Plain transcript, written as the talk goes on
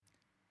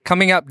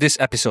Coming up this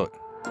episode.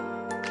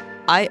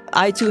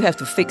 I too have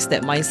to fix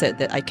that mindset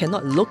that I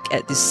cannot look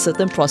at this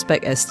certain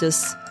prospect as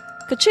just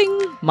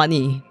ka-ching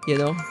money,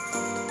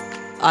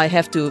 I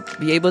have to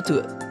be able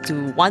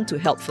to want to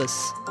help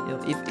first.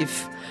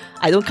 If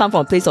I don't come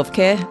from a place of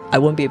care, I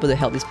won't be able to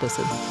help this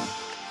person.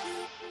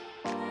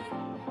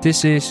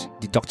 This is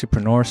the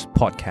Doctorpreneurs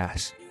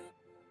Podcast.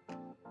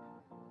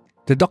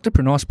 The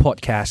Doctorpreneurs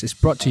Podcast is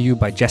brought to you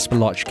by Jasper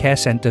Lodge Care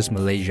Centres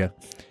Malaysia.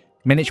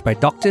 Managed by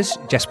doctors,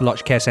 Jasper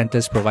Lodge Care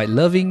Centres provide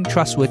loving,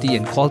 trustworthy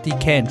and quality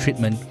care and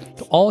treatment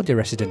to all their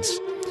residents.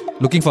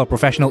 Looking for a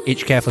professional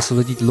aged care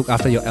facility to look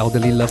after your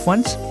elderly loved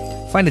ones?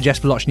 Find a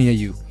Jasper Lodge near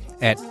you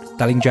at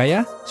Taling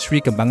Jaya, Sri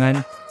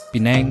Kembangan,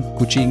 Penang,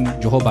 Kuching,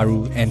 Johor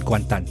Bahru and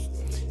Kuantan.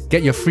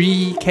 Get your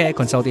free care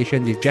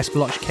consultation with Jasper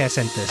Lodge Care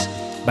Centres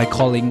by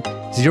calling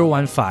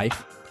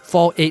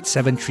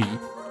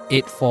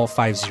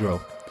 015-4873-8450,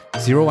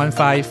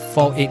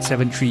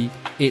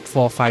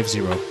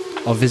 015-4873-8450,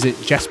 or visit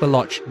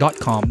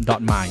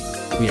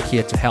jasperlodge.com.my. We are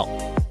here to help.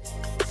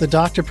 The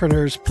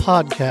Doctorpreneurs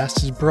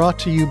Podcast is brought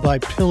to you by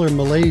Pillar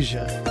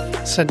Malaysia,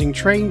 sending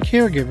trained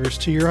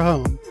caregivers to your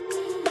home.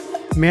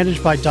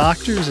 Managed by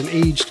doctors and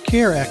aged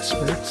care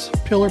experts,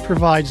 Pillar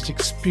provides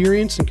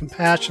experience and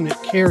compassionate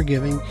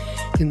caregiving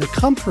in the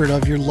comfort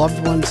of your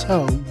loved one's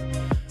home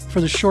for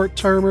the short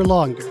term or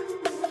longer.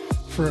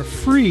 For a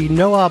free,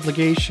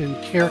 no-obligation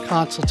care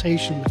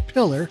consultation with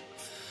Pillar,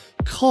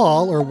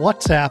 call or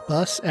WhatsApp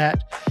us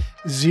at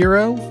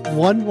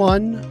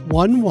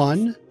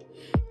 01111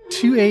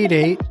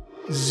 288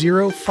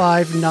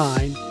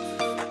 059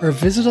 or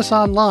visit us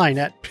online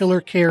at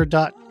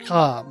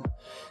pillarcare.com.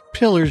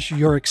 Pillars,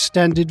 your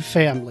extended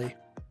family.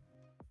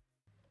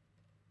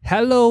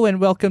 Hello and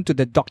welcome to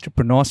the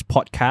Doctorpreneurs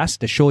Podcast,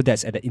 the show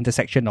that's at the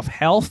intersection of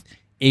health,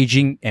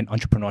 aging and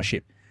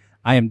entrepreneurship.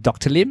 I am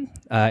Dr. Lim,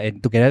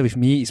 and together with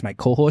me is my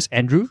co-host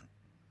Andrew.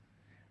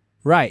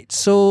 Right,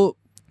 so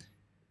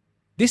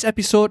this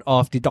episode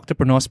of the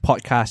Doctorpreneurs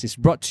Podcast is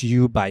brought to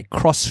you by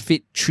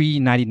CrossFit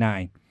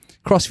 399.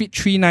 CrossFit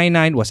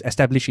 399 was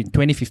established in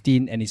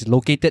 2015 and is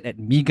located at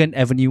Megan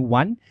Avenue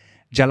 1,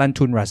 Jalan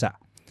Tun Razak.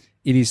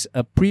 It is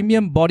a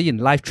premium body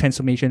and life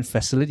transformation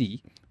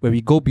facility where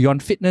we go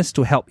beyond fitness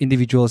to help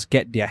individuals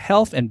get their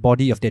health and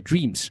body of their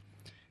dreams.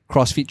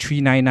 CrossFit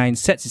 399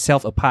 sets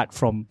itself apart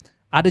from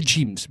other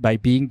gyms by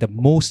being the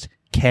most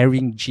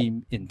caring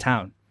gym in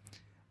town.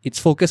 Its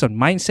focus on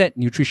mindset,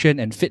 nutrition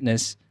and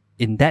fitness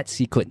in that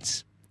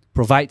sequence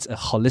provides a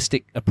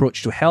holistic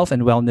approach to health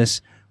and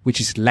wellness, which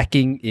is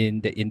lacking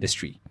in the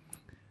industry.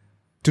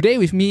 Today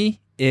with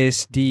me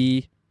is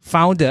the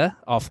founder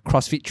of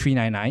CrossFit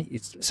 399.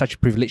 It's such a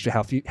privilege to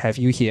have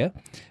you here.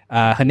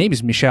 Her name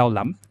is Michelle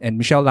Lam, and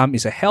Michelle Lam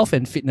is a health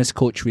and fitness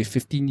coach with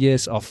 15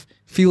 years of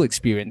field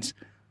experience.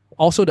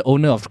 Also the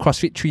owner of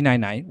CrossFit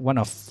 399, one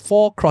of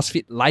 4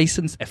 CrossFit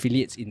licensed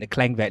affiliates in the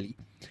Klang Valley.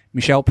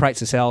 Michelle prides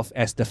herself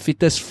as the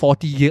fittest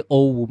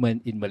 40-year-old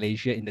woman in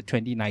Malaysia in the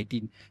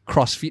 2019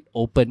 CrossFit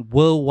Open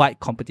worldwide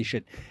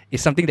competition.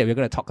 It's something that we're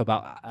going to talk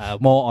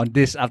about more on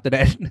this after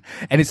that.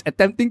 And is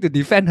attempting to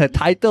defend her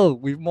title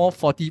with more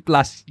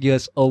 40-plus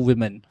years old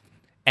women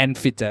and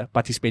fitter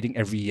participating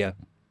every year.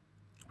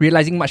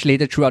 Realizing much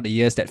later throughout the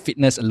years that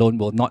fitness alone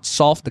will not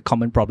solve the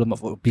common problem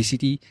of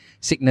obesity,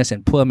 sickness,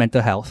 and poor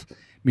mental health,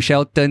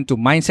 Michelle turned to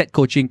mindset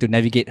coaching to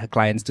navigate her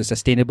clients to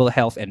sustainable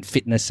health and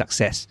fitness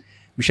success.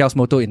 Michelle's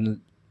motto in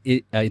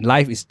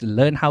life is to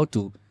learn how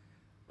to...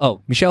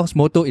 Michelle's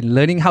motto in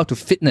learning how to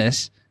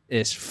fitness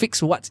is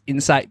fix what's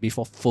inside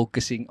before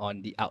focusing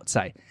on the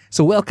outside.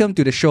 So welcome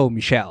to the show,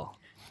 Michelle.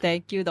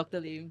 Thank you, Dr.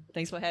 Lim.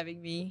 Thanks for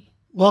having me.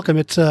 Welcome.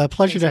 It's a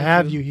pleasure to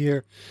have you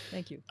here.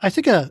 Thank you. I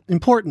think an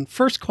important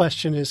first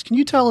question is, can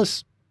you tell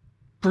us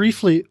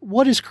briefly,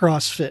 what is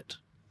CrossFit?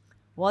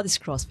 What is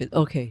CrossFit?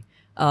 Okay.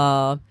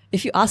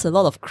 If you ask a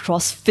lot of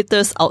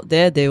CrossFitters out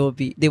there, they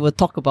will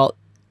talk about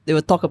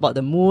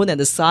the moon and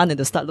the sun, and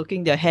they'll start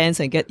looking at their hands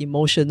and get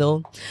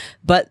emotional.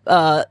 But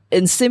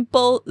in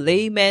simple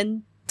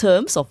layman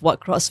terms of what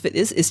CrossFit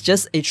is, it's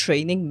just a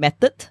training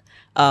method.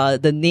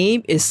 The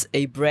name is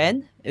a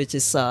brand which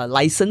is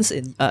licensed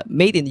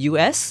made in the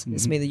US. Mm-hmm.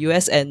 It's made in the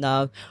US,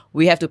 and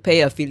we have to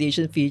pay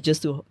affiliation fee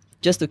just to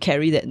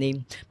carry that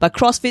name. But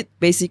CrossFit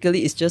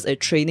basically is just a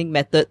training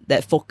method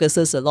that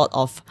focuses a lot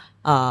of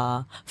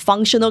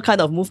functional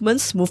kind of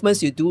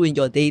movements you do in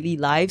your daily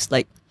lives,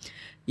 like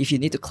if you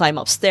need to climb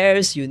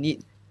upstairs, you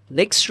need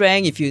leg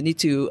strength. If you need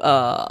to,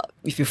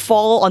 if you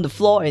fall on the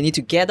floor and you need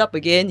to get up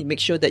again, you make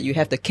sure that you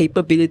have the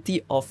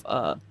capability of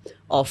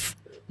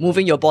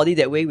moving your body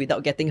that way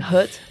without getting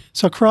hurt.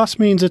 So cross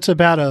means it's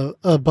about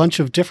a bunch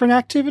of different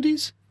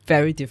activities?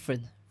 Very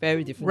different right,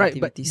 activities.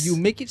 But you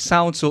make it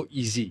sound so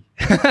easy,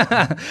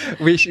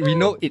 which we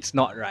know it's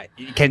not, right?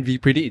 It can be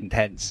pretty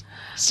intense.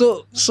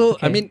 So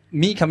okay. I mean,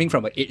 me coming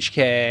from an aged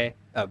care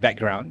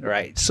background,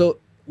 right? So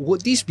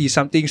would this be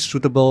something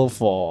suitable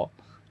for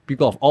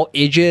people of all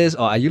ages,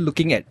 or are you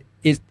looking at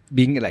it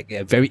being like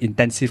a very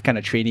intensive kind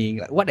of training?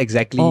 Like what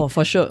exactly? Oh,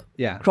 for sure.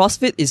 Yeah.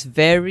 CrossFit is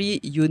very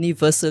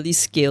universally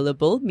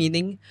scalable,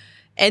 meaning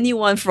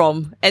anyone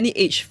from any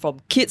age,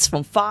 from kids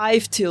from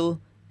 5 till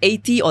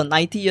 80 or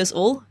 90 years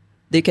old,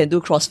 they can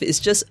do CrossFit. It's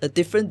just a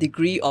different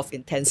degree of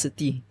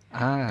intensity.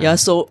 Yeah,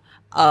 so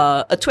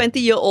a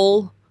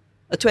 20-year-old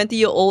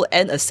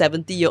and a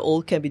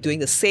 70-year-old can be doing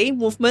the same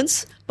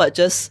movements, but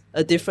just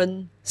a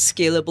different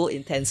scalable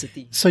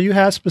intensity. So you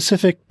have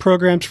specific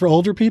programs for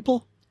older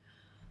people?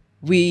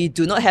 We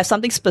do not have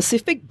something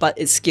specific, but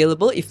it's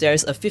scalable. If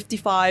there's a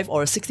 55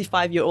 or a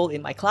 65-year-old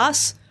in my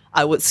class,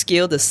 I would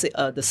scale the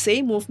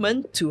same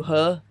movement to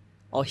her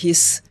or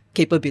his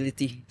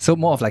capability. So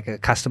more of like a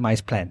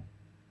customized plan.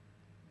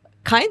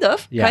 Kind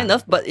of.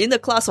 But in the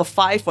class of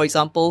 5, for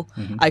example,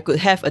 I could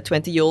have a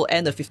 20-year-old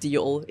and a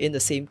 50-year-old in the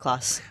same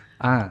class.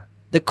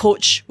 The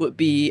coach would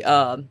be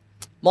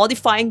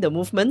modifying the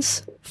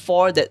movements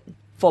for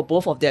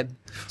both of them.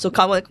 So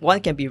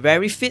one can be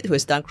very fit, who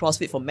has done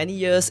CrossFit for many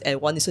years,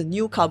 and one is a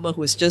newcomer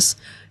who has just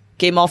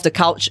came off the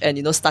couch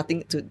and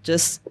starting to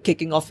just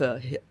kicking off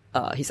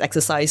his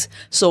exercise.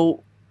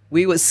 So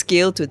we would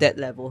scale to that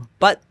level,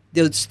 but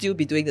they'll still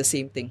be doing the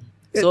same thing.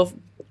 So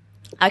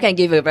I can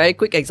give a very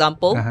quick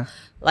example,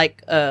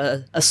 like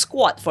a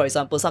squat, for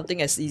example,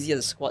 something as easy as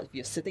a squat. If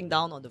you're sitting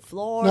down on the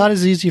floor. Not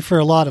as easy for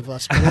a lot of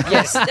us.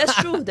 Yes, that's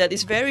true. That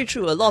is very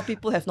true. A lot of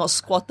people have not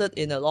squatted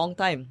in a long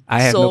time.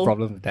 I have no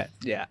problem with that.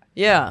 Yeah.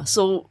 Yeah.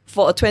 So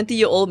for a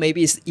 20-year-old,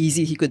 maybe it's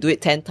easy. He could do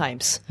it 10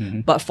 times.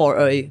 But for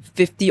a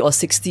 50 or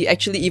 60,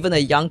 actually even a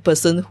young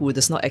person who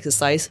does not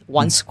exercise,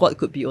 one squat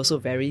could be also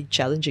very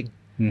challenging.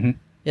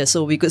 Yeah.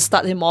 So we could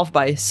start him off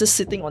by just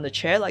sitting on a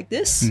chair like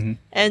this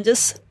and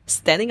just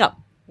standing up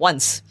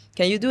once.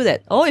 Can you do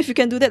that? Oh, if you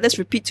can do that, let's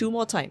repeat 2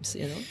 more times,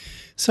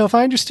 So if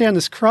I understand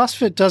this,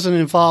 CrossFit doesn't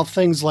involve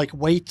things like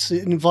weights.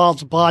 It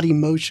involves body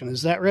motion.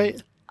 Is that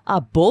right?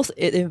 Both.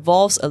 It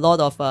involves a lot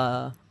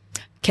of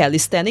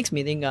calisthenics,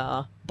 meaning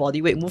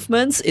body weight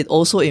movements. It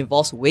also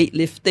involves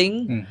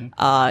weightlifting.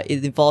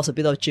 It involves a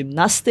bit of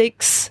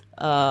gymnastics,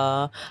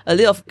 a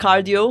little of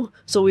cardio.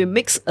 So we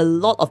mix a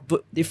lot of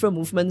different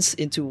movements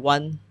into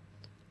one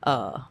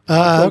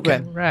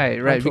program. Okay.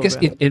 Right. Because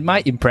in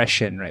my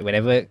impression, right,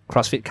 whenever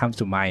CrossFit comes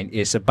to mind,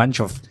 it's a bunch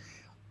of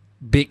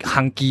big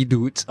hunky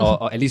dudes,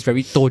 or at least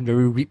very toned,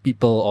 very ripped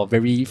people, or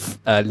very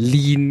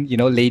lean,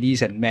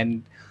 ladies and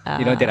men,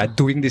 that are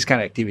doing this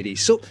kind of activity.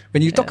 So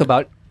when you talk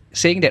about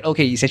saying that,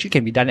 okay, it actually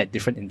can be done at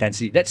different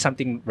intensity, that's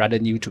something rather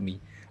new to me.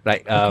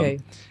 Like,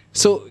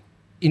 so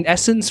in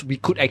essence, we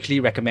could actually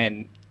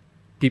recommend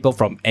people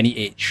from any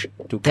age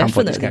to come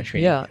for this kind of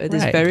training. Yeah, it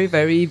is very,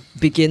 very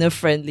beginner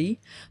friendly.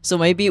 So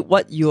maybe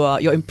what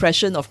your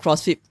impression of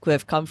CrossFit could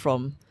have come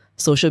from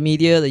social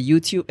media, the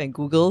YouTube and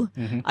Google.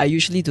 I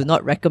usually do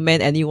not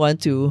recommend anyone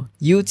to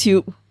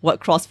YouTube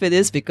what CrossFit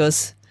is,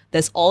 because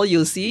that's all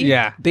you'll see.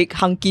 Yeah. Big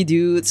hunky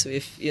dudes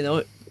with,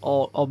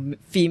 or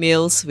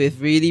females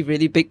with really,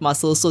 really big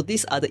muscles. So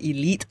these are the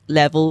elite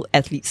level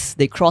athletes.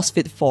 They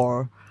CrossFit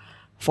for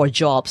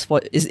jobs,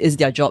 is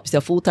their job, it's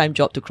their full-time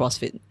job to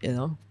CrossFit,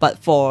 But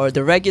for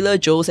the regular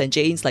Joes and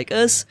Janes like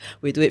us,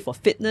 we do it for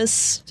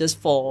fitness, just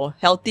for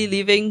healthy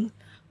living.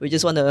 We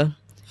just want to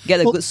get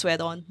a good sweat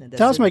on. And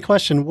that was my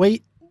question.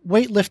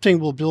 Weightlifting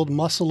will build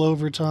muscle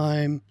over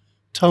time,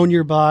 tone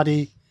your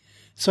body.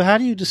 So how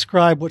do you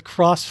describe what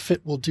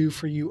CrossFit will do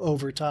for you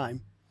over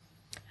time?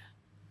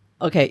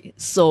 Okay,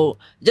 so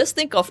just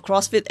think of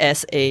CrossFit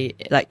as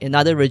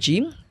another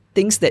regime,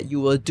 things that you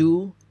will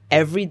do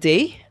every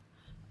day.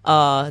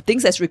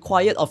 Things that's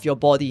required of your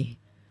body.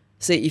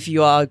 Say if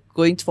you are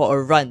going for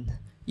a run,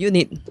 you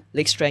need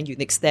leg strength, you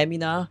need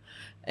stamina.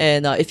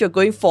 And if you're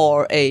going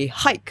for a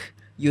hike,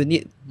 you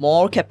need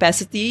more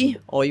capacity,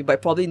 or you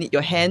might probably need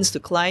your hands to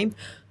climb.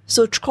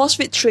 So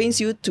CrossFit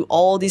trains you to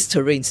all these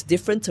terrains,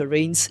 different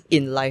terrains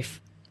in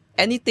life.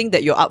 Anything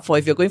that you're up for.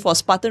 If you're going for a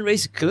Spartan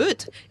race,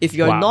 good. If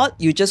you're not,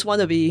 you just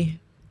want to be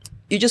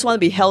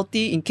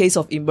healthy in case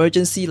of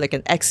emergency, like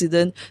an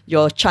accident.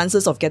 Your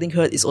chances of getting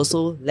hurt is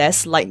also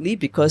less likely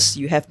because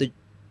you have the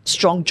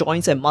strong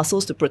joints and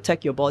muscles to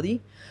protect your body.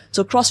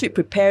 So CrossFit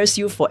prepares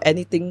you for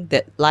anything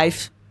that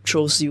life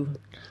throws you.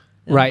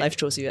 Life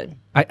throws you at.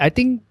 I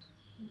think,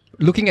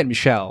 looking at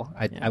Michelle,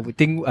 I would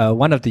think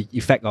one of the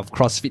effect of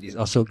CrossFit is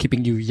also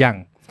keeping you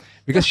young.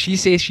 Because she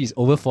says she's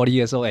over 40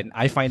 years old, and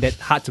I find that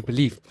hard to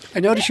believe.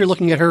 I notice you're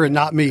looking at her and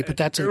not me, but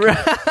that's okay.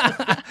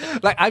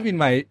 Like I'm in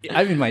my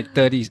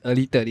 30s,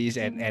 early 30s,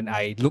 and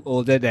I look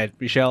older than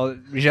Michelle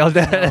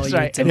does,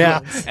 right? And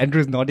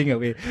Andrew's nodding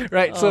away,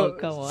 right? Oh,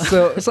 come on.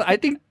 So I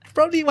think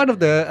probably one of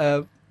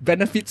the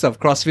benefits of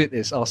CrossFit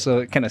is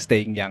also kind of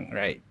staying young,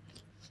 right?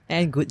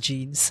 And good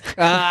genes.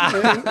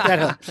 That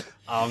helps.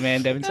 Oh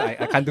man, that means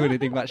I can't do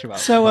anything much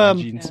about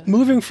genes.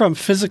 Moving from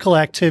physical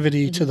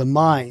activity to the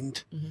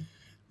mind,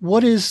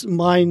 what is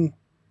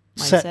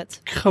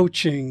mindset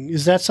coaching?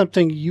 Is that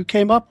something you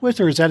came up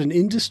with, or is that an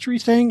industry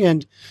thing?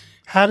 And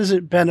how does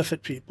it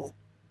benefit people?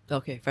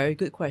 Okay, very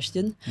good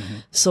question.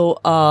 So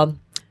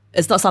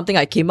it's not something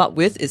I came up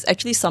with. It's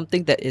actually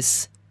something that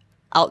is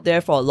out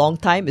there for a long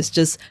time. It's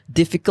just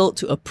difficult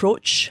to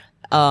approach,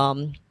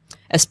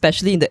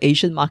 especially in the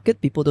Asian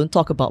market. People don't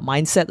talk about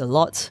mindset a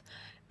lot.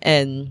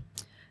 And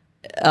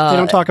They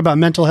don't talk about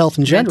mental health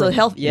in general. Mental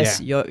health, yes,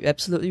 Yeah. you're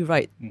absolutely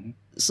right.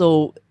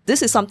 So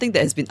this is something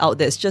that has been out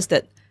there. It's just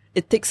that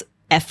it takes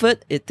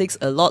effort. It takes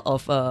a lot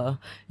of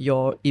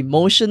your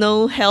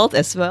emotional health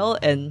as well.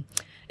 And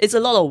it's a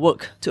lot of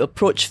work to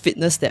approach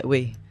fitness that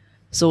way.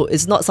 So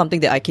it's not something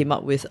that I came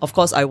up with. Of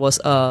course, I was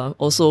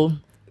also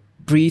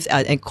briefed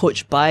and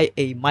coached by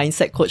a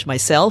mindset coach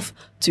myself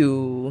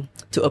to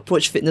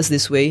approach fitness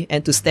this way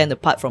and to stand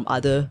apart from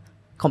other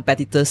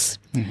competitors.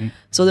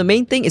 So the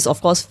main thing is,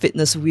 of course,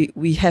 fitness.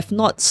 We have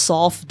not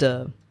solved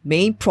the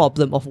main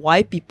problem of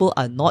why people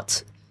are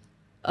not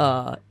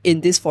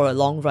in this for a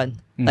long run.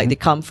 Like they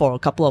come for a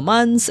couple of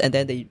months and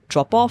then they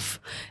drop off,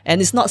 and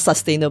it's not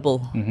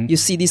sustainable. You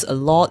see this a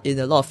lot in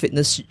a lot of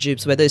fitness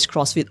gyms, whether it's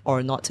CrossFit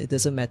or not, it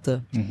doesn't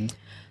matter.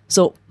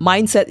 So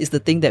mindset is the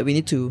thing that we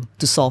need to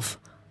solve.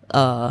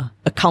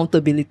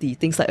 Accountability,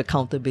 things like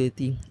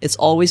accountability. It's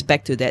always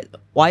back to that.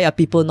 Why are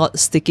people not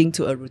sticking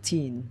to a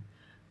routine?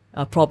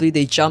 Probably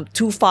they jump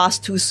too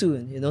fast, too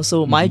soon,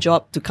 So my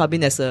job to come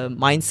in as a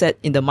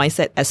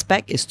mindset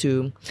aspect is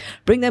to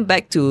bring them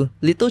back to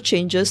little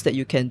changes that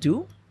you can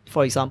do.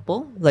 For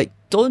example, like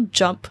don't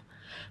jump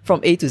from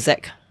A to Z.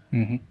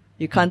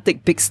 You can't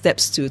take big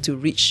steps to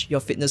reach your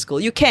fitness goal.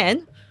 You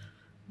can,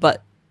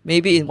 but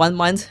maybe in 1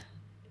 month,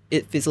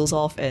 it fizzles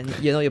off and,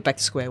 you're back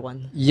to square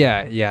one.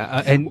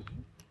 Yeah. And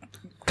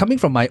coming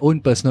from my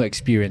own personal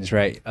experience,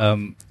 right?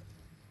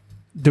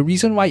 The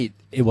reason why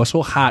it was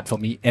so hard for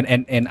me,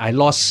 and I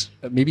lost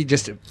maybe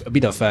just a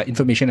bit of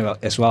information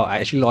about as well. I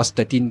actually lost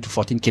 13 to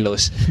 14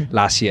 kilos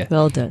last year.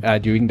 Well done.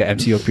 During the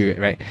MCO period,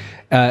 right?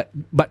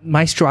 But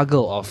my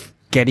struggle of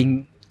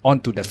getting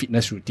onto the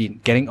fitness routine,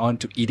 getting on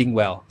to eating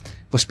well,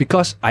 was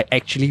because I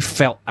actually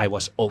felt I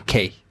was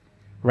okay,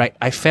 right?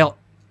 I felt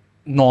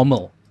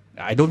normal.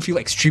 I don't feel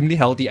extremely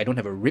healthy. I don't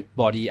have a ripped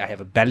body. I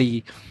have a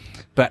belly,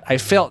 but I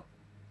felt,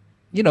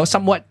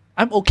 somewhat.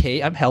 I'm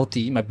okay. I'm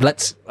healthy. My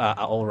bloods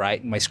are all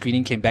right. My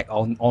screening came back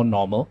all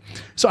normal.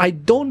 So I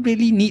don't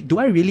really need. Do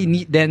I really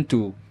need then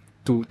to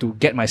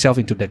get myself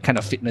into the kind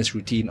of fitness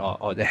routine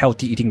or the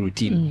healthy eating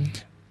routine?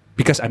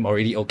 Because I'm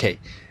already okay,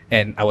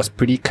 and I was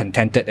pretty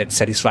contented and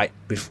satisfied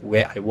with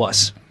where I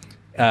was.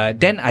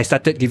 Then I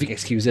started giving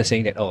excuses,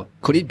 saying that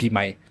could it be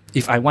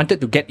if I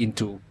wanted to get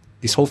into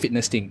this whole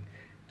fitness thing,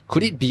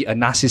 could it be a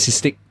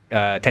narcissistic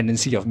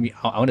tendency of me?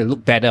 I want to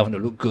look better. I want to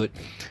look good.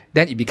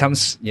 Then it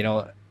becomes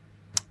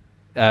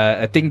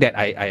a thing that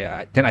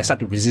then I start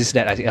to resist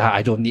that. I think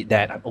I don't need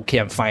that. I'm okay.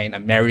 I'm fine.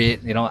 I'm married.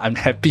 I'm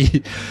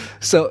happy.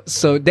 So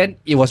then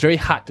it was very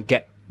hard to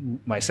get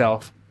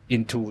myself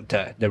into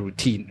the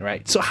routine,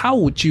 right? So how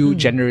would you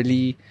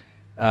generally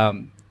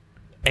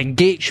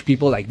engage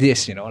people like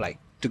this? Like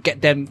to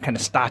get them kind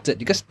of started,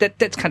 because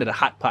that's kind of the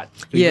hard part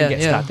to even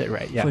get started,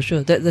 right? Yeah, for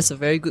sure. That's a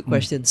very good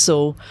question.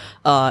 So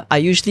I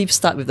usually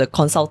start with the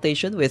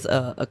consultation with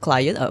a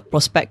client, a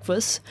prospect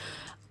first.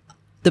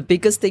 The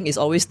biggest thing is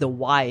always the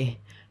why.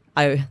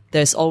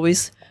 There's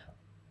always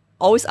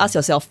ask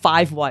yourself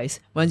 5 whys.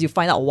 Once you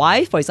find out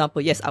why, for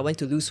example, yes, I want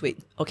to lose weight.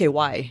 Okay,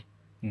 why?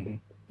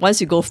 Once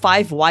you go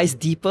 5 whys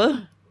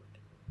deeper,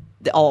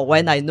 or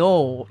when I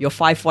know your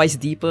 5 whys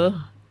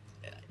deeper,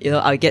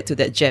 I'll get to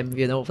that gem,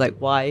 like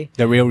why.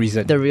 The real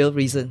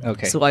reason.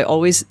 Okay. So I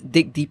always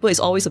dig deeper. It's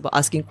always about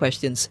asking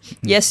questions.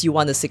 Yes, you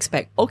want a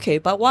 6-pack. Okay,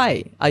 but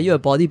why? Are you a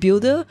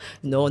bodybuilder?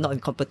 No, not in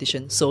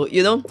competition. So,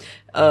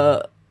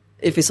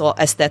 if it's all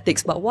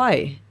aesthetics, but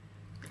why?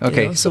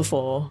 Okay. So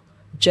for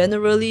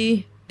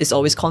generally, it's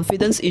always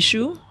confidence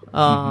issue.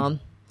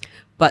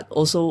 But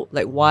also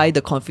like why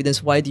the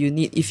confidence? Why do you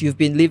need, if you've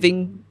been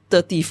living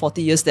 30,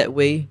 40 years that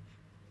way,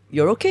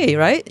 you're okay,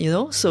 right?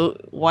 So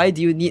why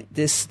do you need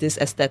this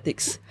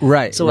aesthetics?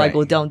 Right. So I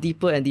go down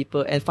deeper and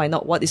deeper and find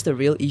out what is the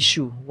real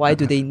issue. Why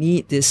do they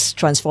need this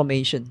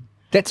transformation?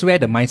 That's where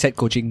the mindset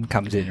coaching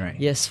comes in, right?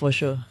 Yes, for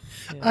sure.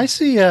 Yeah. I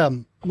see,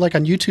 like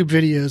on YouTube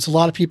videos, a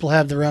lot of people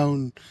have their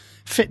own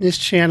fitness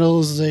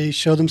channels. They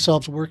show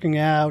themselves working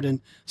out,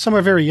 and some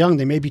are very young.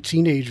 They may be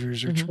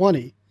teenagers or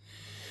 20.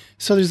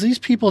 So there's these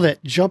people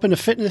that jump into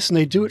fitness and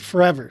they do it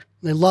forever.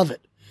 They love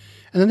it.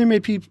 And then there may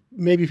be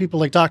maybe people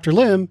like Dr.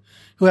 Lim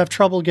who have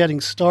trouble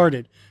getting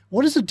started.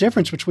 What is the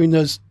difference between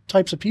those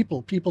types of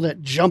people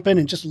that jump in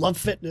and just love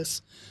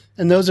fitness,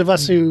 and those of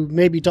us who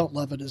maybe don't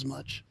love it as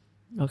much?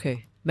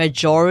 Okay.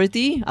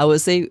 Majority, I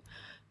would say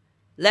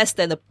less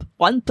than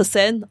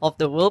 1% of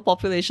the world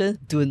population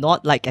do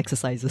not like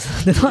exercises.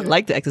 They don't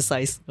like to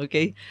exercise.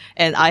 Okay.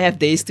 And I have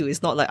days too.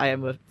 It's not like I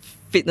am a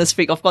fitness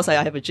freak. Of course,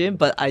 I have a gym,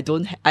 but I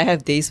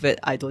have days where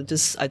I don't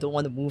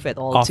want to move at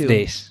all. Off too.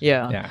 days.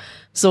 Yeah.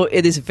 So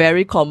it is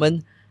very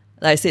common.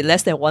 Like I said,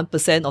 less than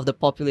 1% of the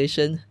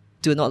population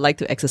do not like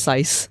to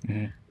exercise.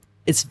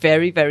 It's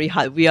very, very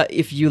hard.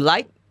 If you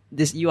like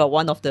this, you are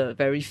one of the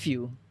very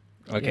few.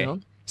 Okay.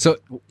 So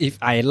if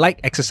I like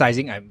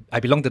exercising, I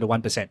belong to the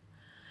 1%.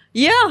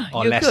 Yeah,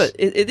 or you less. could.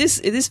 It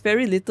is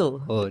very little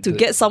to good.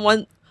 get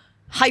someone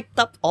hyped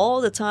up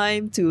all the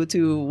time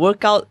to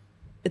work out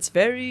it's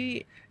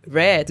very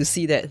rare to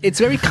see that. It's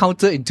very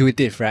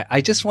counterintuitive, right?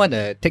 I just want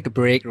to take a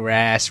break,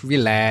 rest,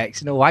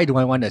 relax. Why do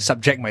I want to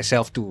subject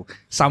myself to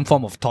some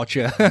form of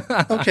torture?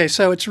 Okay,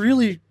 so it's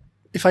really,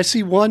 if I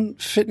see one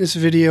fitness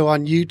video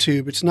on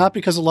YouTube, it's not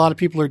because a lot of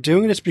people are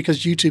doing it. It's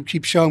because YouTube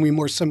keeps showing me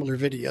more similar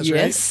videos,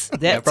 Yes,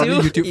 that Yeah,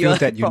 probably too. YouTube feels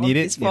that you need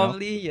it, It's you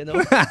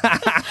know.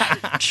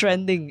 probably,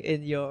 trending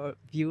in your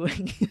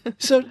viewing.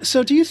 right?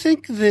 So do you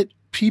think that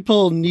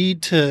people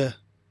need to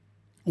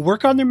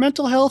work on their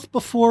mental health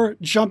before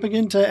jumping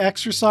into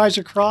exercise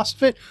or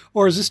CrossFit?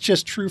 Or is this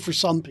just true for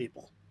some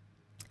people?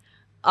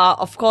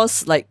 Of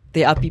course, like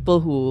there are people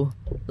who,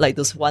 like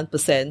those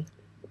 1%,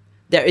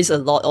 there is a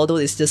lot, although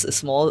it's just a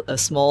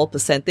small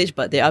percentage,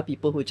 but there are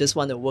people who just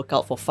want to work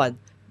out for fun.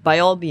 By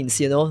all means,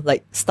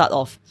 like start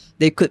off.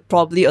 They could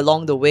probably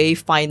along the way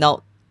find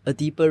out a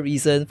deeper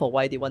reason for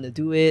why they want to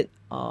do it.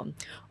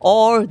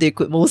 Or they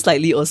could most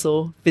likely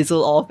also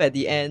fizzle off at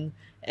the end.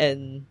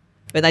 And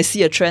when I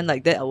see a trend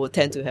like that, I would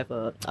tend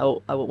to I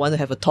would want to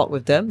have a talk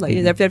with them. Like,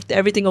 is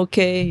everything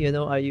okay?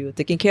 Are you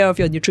taking care of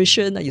your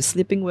nutrition? Are you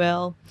sleeping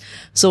well?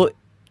 So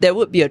there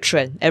would be a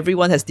trend.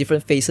 Everyone has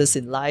different phases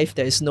in life.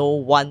 There is no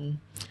one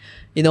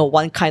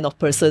kind of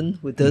person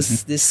who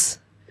does this.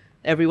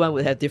 Everyone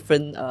would have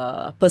different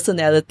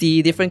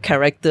personality, different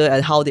character,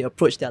 and how they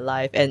approach their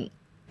life. And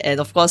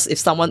of course, if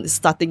someone is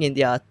starting in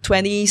their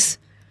 20s,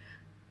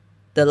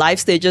 the life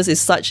stages is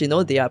such,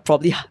 they are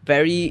probably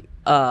very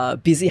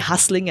busy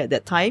hustling at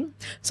that time.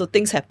 So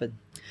things happen.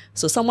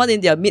 So someone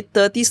in their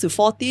mid-30s to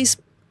 40s,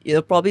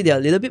 probably they're a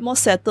little bit more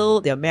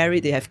settled. They're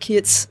married. They have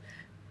kids.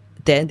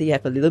 Then they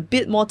have a little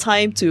bit more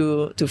time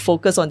to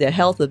focus on their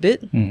health a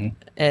bit.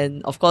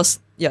 And of course,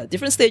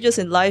 different stages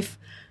in life,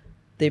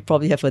 they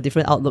probably have a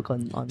different outlook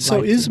on So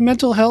life. is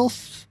mental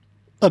health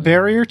a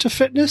barrier to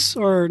fitness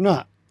or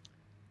not?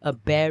 A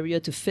barrier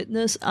to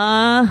fitness?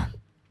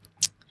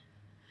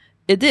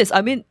 It is.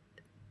 I mean,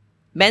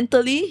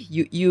 mentally,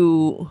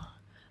 you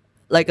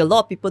like a lot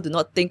of people do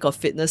not think of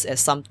fitness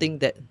as something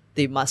that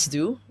they must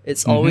do.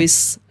 It's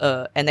always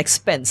an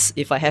expense.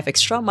 If I have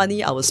extra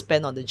money, I will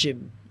spend on the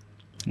gym.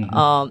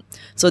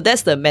 So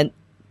that's the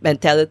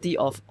mentality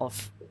of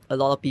a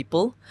lot of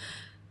people.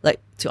 Like,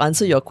 to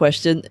answer your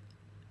question,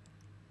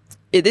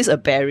 it is a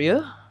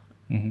barrier.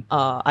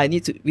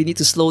 We need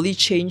to slowly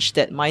change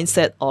that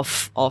mindset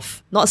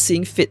of not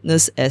seeing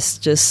fitness as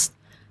just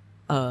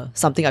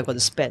something I've got to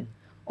spend,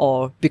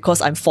 or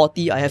because I'm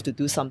 40 I have to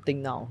do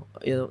something now.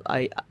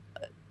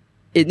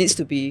 It needs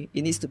to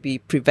be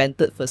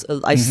prevented first.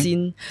 I've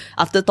seen,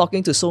 after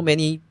talking to so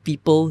many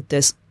people,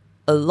 there's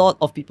a lot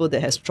of people that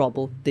has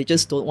trouble. They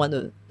just don't want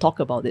to talk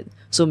about it.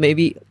 So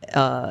maybe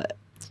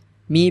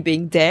me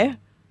being there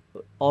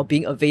or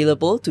being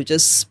available to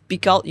just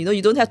speak out.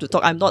 You don't have to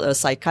talk. I'm not a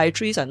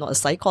psychiatrist. I'm not a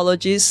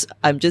psychologist.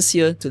 I'm just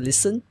here to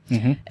listen.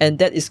 And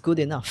that is good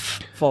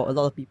enough for a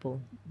lot of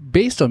people.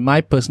 Based on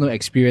my personal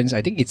experience,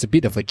 I think it's a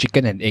bit of a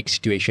chicken and egg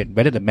situation,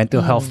 whether the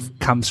mental health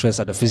comes first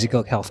or the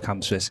physical health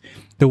comes first.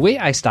 The way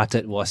I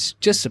started was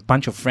just a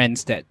bunch of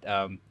friends that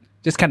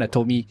just kind of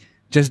told me,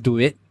 just do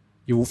it.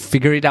 You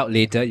figure it out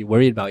later. You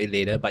worry about it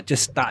later, but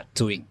just start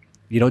doing.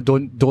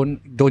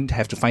 Don't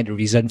have to find a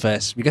reason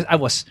first, because I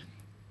was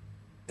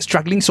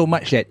struggling so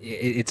much that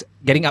it's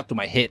getting up to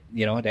my head,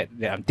 that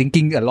I'm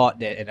thinking a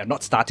lot and I'm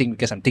not starting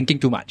because I'm thinking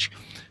too much.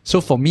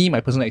 So for me,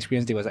 my personal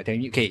experience, they was like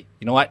telling me, okay,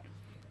 you know what?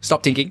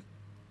 Stop thinking.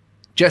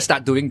 Just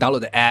start doing,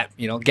 download the app,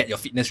 get your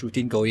fitness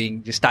routine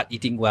going, just start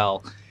eating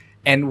well.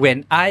 And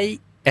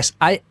as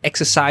I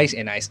exercise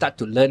and I start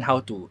to learn how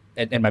to,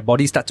 and my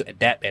body start to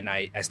adapt and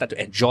I start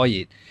to enjoy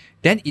it,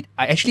 then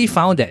I actually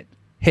found that,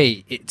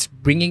 hey, it's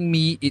making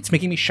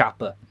me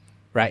sharper,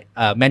 right?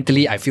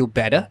 Mentally, I feel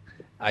better.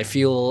 I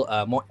feel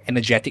more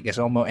energetic as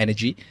well, more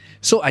energy.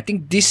 So I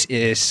think this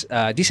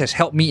has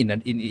helped me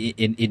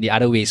in the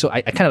other way. So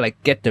I kind of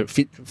like get the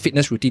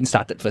fitness routine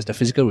started first, the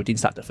physical routine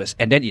started first,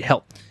 and then it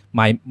helped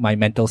my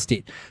mental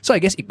state. So I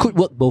guess it could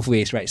work both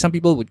ways, right? Some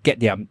people would get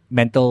their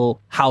mental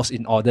house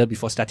in order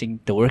before starting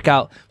the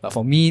workout, but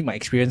for me, my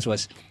experience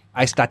was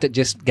I started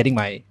just getting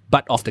my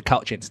butt off the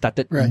couch and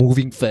started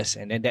moving first,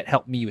 and then that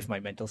helped me with my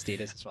mental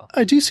status as well.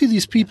 I do see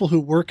these people who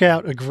work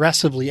out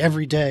aggressively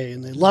every day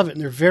and they love it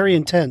and they're very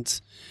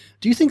intense.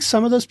 Do you think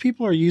some of those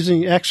people are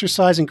using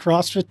exercise and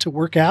CrossFit to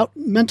work out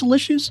mental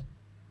issues?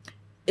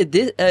 It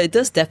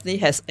does definitely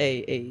has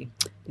the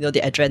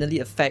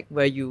adrenaline effect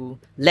where you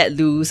let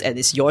loose and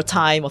it's your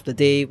time of the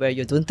day where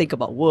you don't think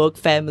about work,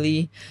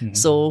 family.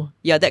 So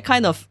that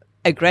kind of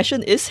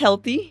aggression is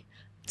healthy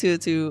to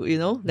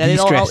let it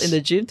all out in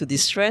the gym to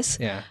distress.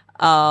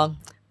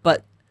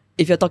 But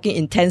if you're talking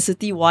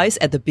intensity wise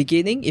at the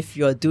beginning, if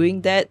you're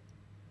doing that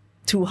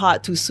too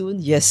hard too soon,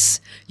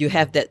 yes, you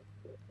have that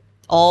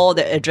all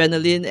the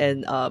adrenaline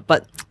and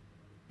but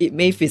it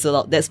may fizzle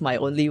out. That's my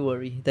only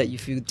worry, that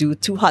if you do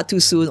too hard too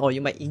soon, or you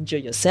might injure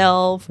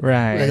yourself.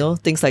 Right.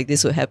 Things like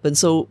this will happen.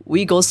 So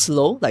we go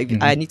slow. Like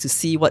I need to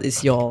see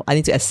I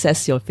need to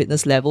assess your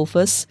fitness level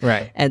first.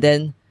 Right. And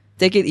then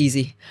take it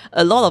easy.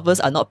 A lot of us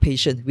are not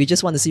patient. We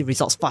just want to see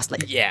results fast.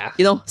 Like,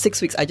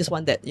 6 weeks, I just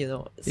want that,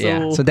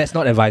 So that's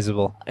not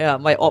advisable. Yeah,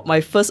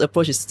 my first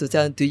approach is to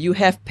tell them, do you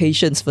have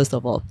patience, first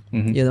of all?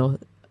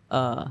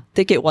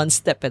 Take it one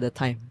step at a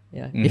time.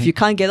 Yeah. If you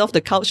can't get off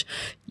the couch,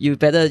 you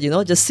better,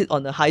 just sit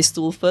on the high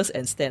stool first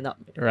and stand up.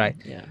 Right.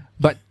 Yeah.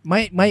 But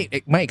my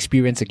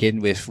experience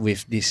again with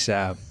this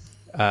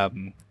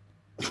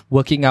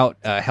working out,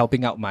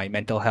 helping out my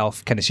mental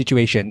health kind of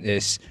situation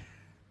is,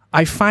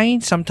 I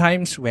find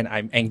sometimes when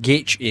I'm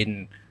engaged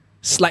in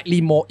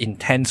slightly more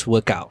intense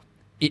workout,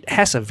 it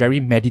has a very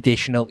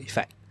meditational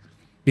effect,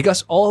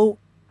 because all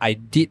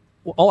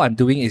I'm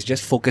doing is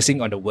just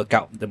focusing on the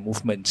workout, the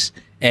movements,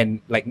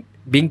 and like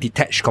being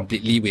detached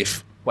completely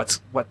with what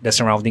the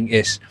surrounding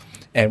is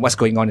and what's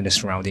going on in the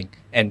surrounding,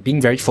 and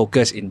being very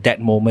focused in that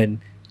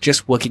moment,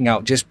 just working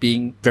out, just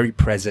being very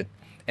present.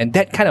 And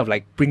that kind of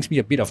like brings me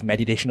a bit of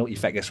meditational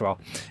effect as well.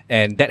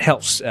 And that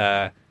helps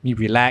me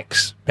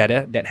relax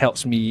better. That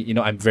helps me,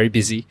 I'm very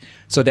busy.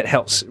 So that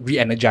helps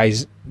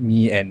re-energize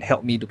me and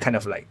help me to kind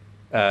of like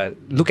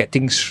look at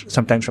things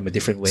sometimes from a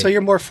different way. So you're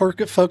more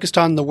focused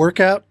on the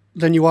workout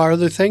than you are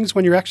other things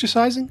when you're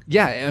exercising?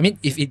 Yeah, I mean,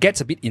 if it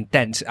gets a bit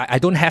intense, I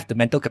don't have the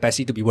mental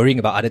capacity to be worrying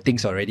about other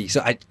things already.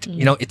 So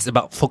it's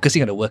about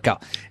focusing on the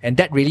workout, and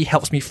that really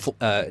helps me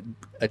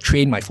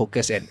train my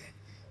focus and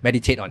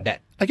meditate on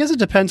that. I guess it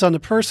depends on the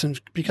person,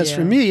 because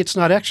for me, it's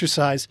not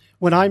exercise.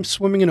 When I'm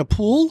swimming in a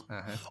pool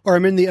or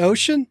I'm in the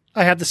ocean,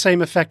 I have the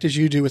same effect as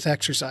you do with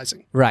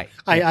exercising. Right.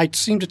 I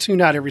seem to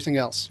tune out everything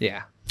else.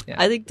 Yeah.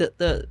 I think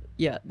that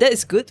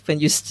is good when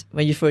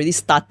you've already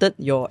started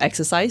your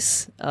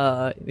exercise.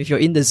 If you're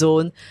in the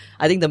zone,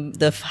 I think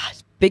the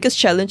biggest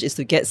challenge is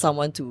to get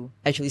someone to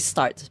actually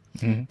start.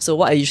 So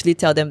what I usually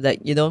tell them,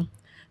 like,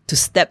 to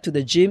step to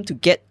the gym,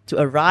 to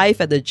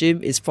arrive at the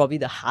gym is probably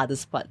the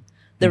hardest part.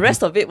 The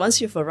rest of it,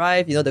 once you've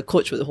arrived, the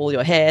coach would hold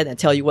your hand and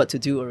tell you what to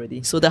do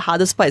already. So the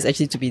hardest part is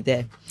actually to be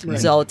there. Right.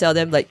 So I'll tell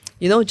them, like,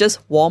 just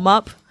warm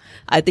up.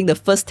 I think the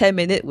first 10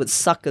 minutes would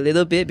suck a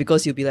little bit,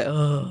 because you'll be like,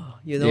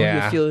 you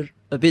feel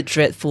a bit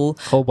dreadful.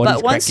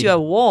 But once you are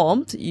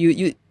warmed,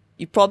 you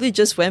probably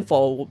just went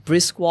for a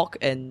brisk walk,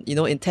 and,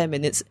 in 10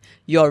 minutes,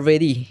 you're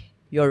ready.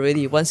 You're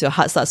ready. Once your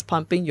heart starts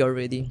pumping, you're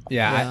ready.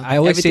 Yeah. I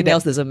always say everything that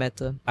else doesn't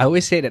matter. I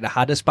always say that the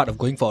hardest part of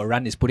going for a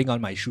run is putting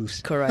on my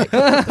shoes. Correct.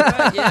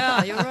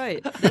 Yeah, you're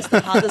right. That's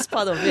the hardest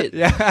part of it,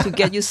 to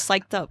get you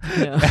psyched up.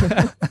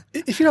 Yeah.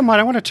 If you don't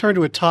mind, I want to turn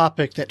to a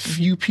topic that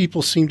few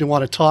people seem to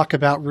want to talk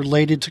about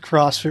related to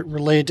CrossFit,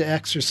 related to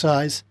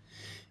exercise.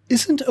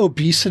 Isn't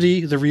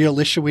obesity the real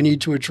issue we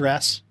need to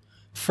address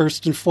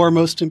first and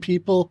foremost in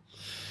people?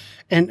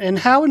 And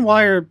how and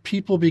why are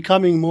people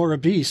becoming more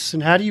obese?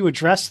 And how do you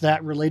address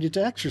that related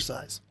to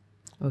exercise?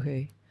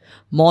 Okay.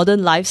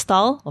 Modern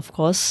lifestyle, of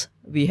course.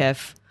 We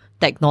have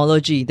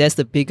technology. That's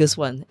the biggest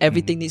one.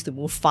 Everything needs to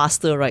move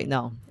faster right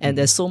now. And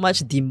there's so much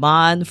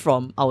demand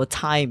from our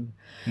time.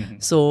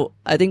 So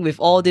I think with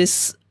all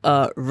this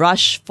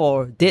rush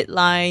for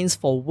deadlines,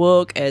 for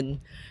work, and,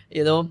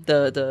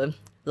 the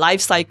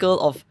life cycle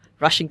of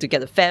rushing to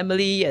get a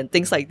family and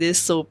things like this.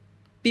 So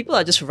people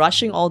are just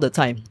rushing all the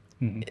time.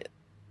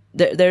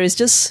 There is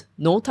just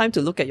no time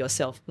to look at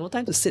yourself, no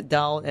time to sit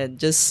down and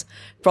just,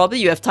 probably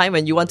you have time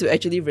when you want to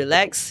actually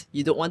relax.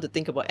 You don't want to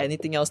think about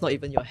anything else, not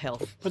even your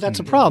health. But that's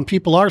a problem.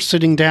 People are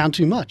sitting down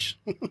too much.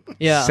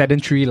 Yeah.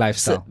 Sedentary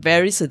lifestyle.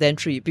 Very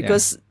sedentary,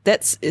 because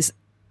that's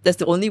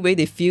the only way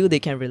they feel they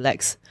can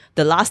relax.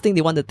 The last thing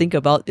they want to think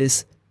about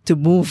is to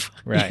move.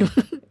 Right.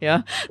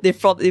 Yeah.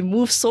 They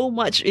move so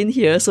much in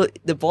here, so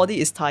the body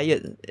is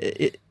tired.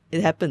 It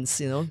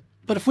happens,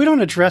 But if we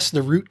don't address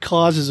the root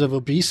causes of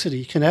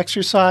obesity, can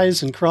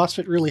exercise and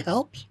CrossFit really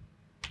help?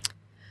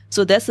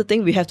 So that's the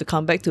thing. We have to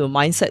come back to a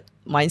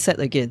mindset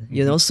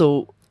again,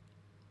 So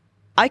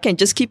I can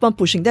just keep on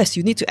pushing this.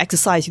 You need to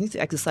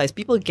exercise.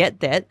 People get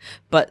that,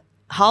 but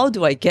how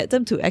do I get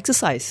them to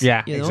exercise?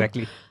 Yeah,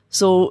 exactly.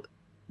 So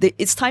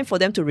it's time for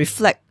them to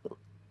reflect.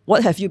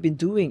 What have you been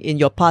doing in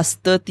your past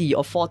 30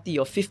 or 40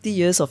 or 50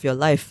 years of your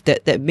life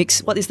that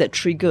makes, what is that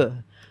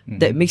trigger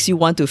that makes you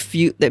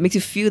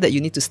feel that you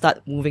need to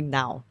start moving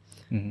now?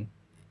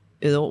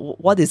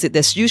 What is it?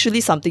 There's usually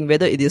something,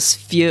 whether it is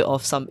fear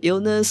of some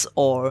illness,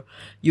 or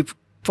you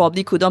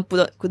probably couldn't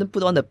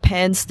put on the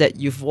pants that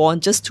you've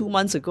worn just 2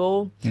 months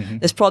ago.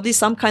 There's probably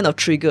some kind of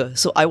trigger.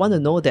 So I want to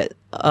know that.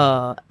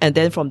 And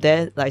then from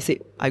there, like I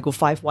said, I go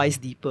 5 whys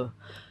deeper.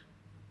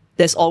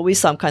 There's always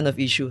some kind of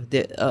issue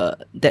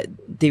that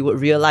they would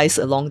realize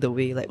along the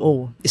way. Like,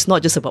 it's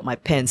not just about my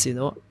pants,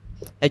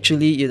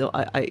 Actually,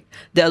 I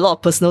there are a lot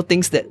of personal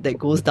things that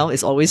goes down.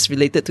 It's always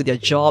related to their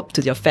job,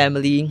 to their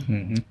family,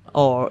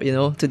 or,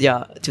 to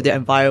their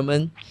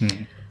environment.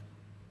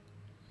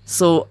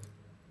 So,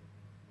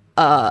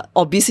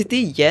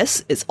 obesity,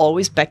 yes, it's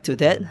always back to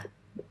that.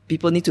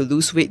 People need to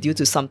lose weight due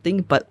to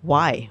something, but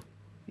why?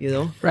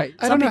 Right.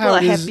 I don't know how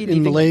it is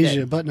in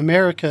Malaysia, but in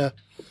America,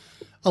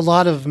 a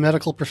lot of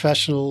medical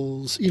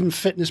professionals, even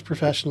fitness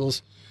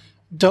professionals,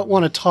 don't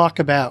want to talk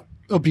about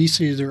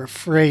obesity. They're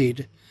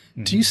afraid.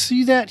 Do you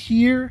see that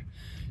here?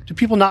 Do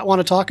people not want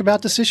to talk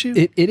about this issue?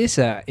 It is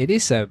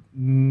a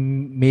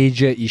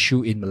major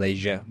issue in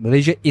Malaysia.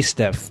 Malaysia is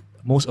the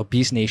most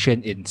obese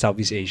nation in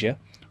Southeast Asia,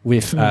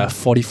 with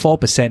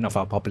 44% of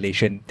our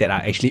population that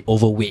are actually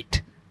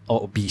overweight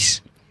or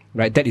obese.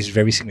 Right, that is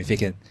very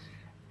significant.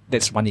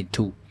 That's 1 in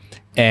 2.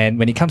 And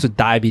when it comes to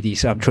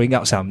diabetes, I'm throwing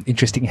out some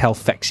interesting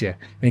health facts here.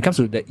 When it comes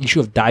to the issue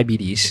of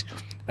diabetes,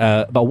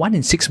 about 1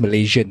 in 6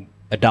 Malaysian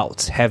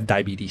adults have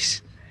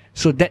diabetes.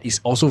 So that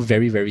is also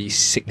very, very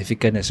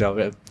significant as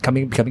well,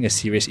 becoming a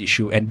serious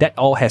issue. And that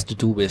all has to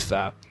do with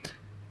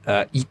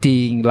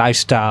eating,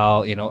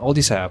 lifestyle, all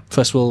these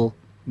first world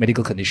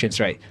medical conditions,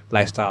 right?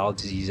 Lifestyle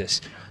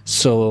diseases.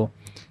 So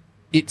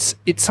it's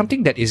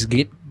something that is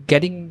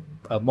getting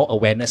more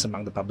awareness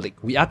among the public.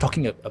 We are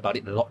talking about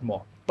it a lot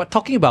more. But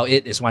talking about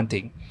it is one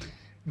thing.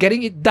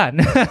 Getting it done,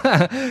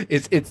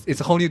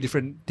 it's a whole new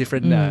different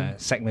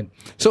segment.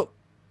 So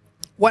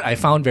what I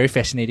found very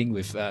fascinating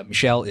with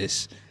Michelle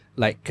is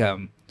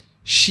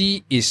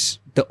she is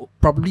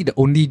probably the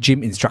only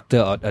gym instructor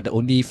or the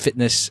only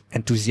fitness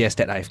enthusiast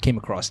that I've came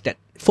across that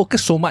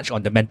focus so much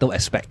on the mental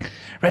aspect,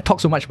 right? Talk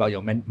so much about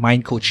your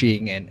mind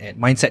coaching and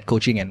mindset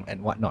coaching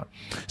and whatnot.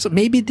 So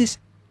maybe this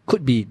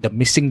could be the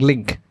missing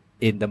link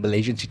in the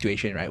Malaysian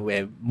situation, right?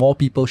 Where more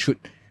people should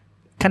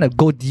kind of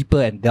go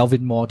deeper and delve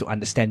in more to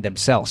understand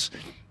themselves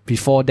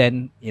before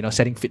then,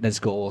 setting fitness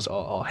goals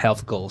or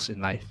health goals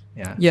in life.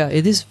 Yeah,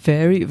 it is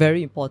very,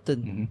 very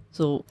important. Mm-hmm.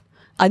 So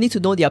I need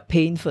to know their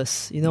pain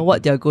first,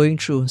 what they're going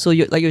through. So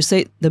like you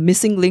said, the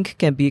missing link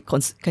can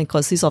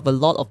consist of a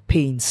lot of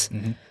pains.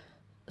 Mm-hmm.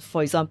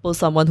 For example,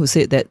 someone who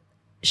said that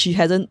she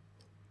hadn't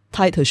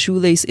tied her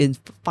shoelace in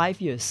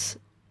 5 years,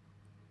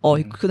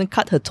 or couldn't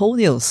cut her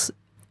toenails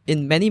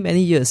in many,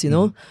 many years,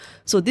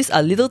 So these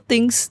are little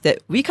things that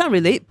we can't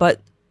relate, but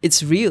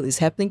it's real. It's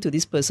happening to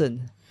this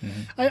person.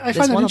 Mm-hmm. I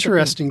find that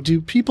interesting. Do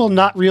people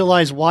not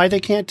realize why they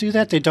can't do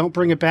that? They don't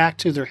bring it back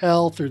to their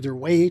health or their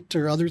weight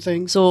or other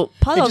things? So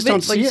part they of just it,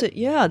 don't see say,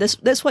 yeah,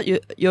 that's what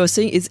you're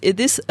saying. It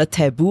is a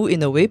taboo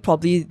in a way.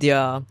 Probably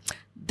the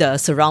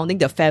surrounding,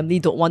 their family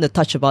don't want to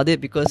touch about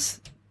it because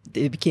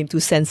they became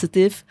too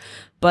sensitive.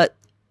 But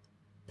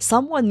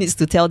someone needs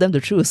to tell them the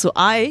truth. So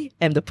I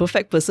am the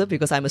perfect person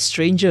because I'm a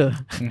stranger.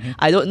 Mm-hmm.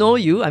 I don't know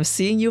you. I'm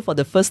seeing you for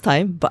the first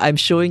time, but I'm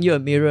showing you a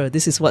mirror.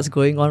 This is what's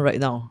going on right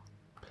now.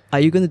 Are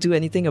you going to do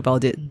anything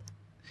about it?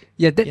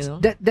 Yeah,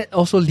 that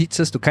also leads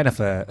us to kind of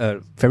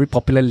a very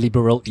popular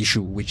liberal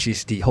issue, which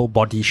is the whole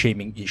body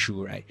shaming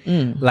issue, right?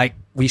 Like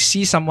we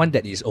see someone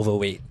that is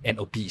overweight and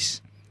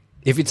obese.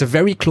 If it's a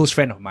very close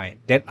friend of mine,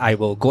 then I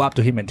will go up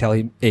to him and tell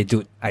him, "Hey,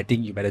 dude, I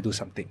think you better do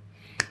something."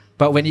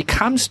 But when it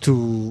comes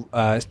to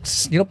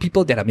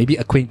people that are maybe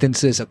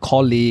acquaintances or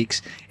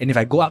colleagues, and if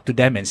I go up to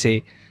them and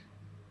say,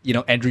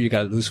 Andrew, you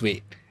gotta lose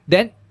weight,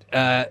 then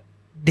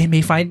they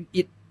may find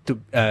it to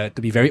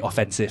be very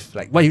offensive.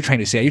 Like, what are you trying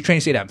to say? Are you trying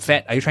to say that I'm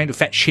fat? Are you trying to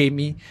fat shame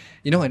me?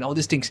 And all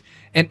these things.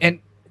 And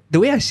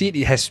the way I see it,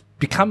 it has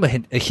become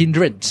a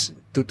hindrance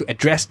to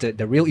address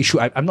the real issue.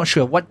 I'm not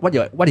sure what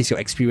is your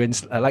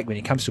experience like when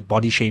it comes to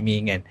body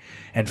shaming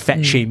and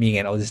fat shaming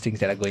and all these things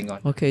that are going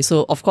on. Okay,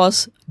 so of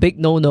course, big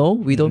no,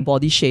 we don't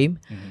body shame.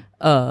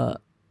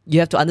 You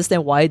have to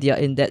understand why they are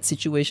in that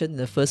situation in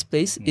the first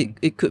place.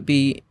 It could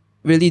be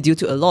really due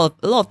to a lot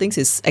of things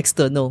is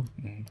external,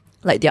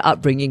 like their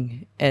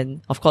upbringing.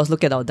 And of course,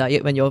 look at our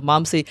diet. When your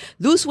mom say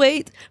lose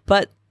weight,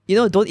 but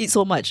don't eat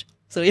so much.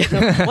 So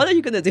what are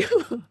you gonna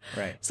do?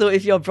 Right. So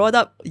if you're brought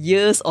up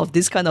years of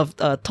this kind of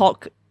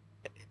talk,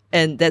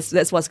 and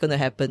that's what's gonna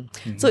happen.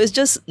 So it's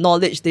just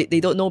knowledge. They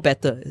don't know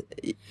better.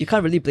 You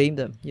can't really blame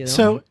them.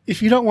 So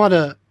if you don't want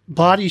to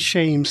body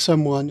shame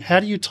someone, how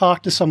do you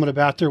talk to someone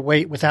about their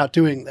weight without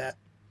doing that?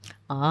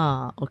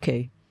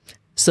 Okay.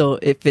 So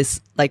if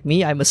it's like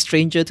me, I'm a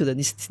stranger to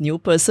this new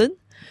person.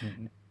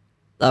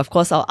 Of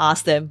course, I'll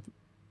ask them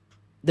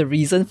the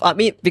reason.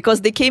 Because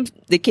they came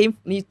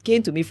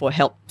to me for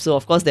help. So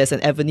of course, there's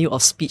an avenue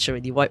of speech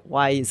already.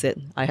 Why is it?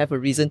 I have a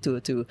reason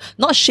to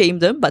not shame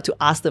them, but to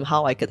ask them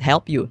how I could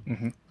help you.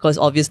 Because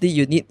obviously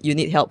you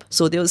need help.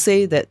 So they'll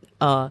say that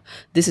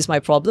this is my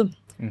problem.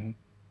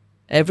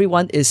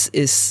 Everyone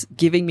is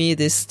giving me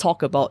this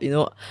talk about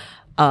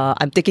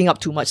I'm taking up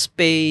too much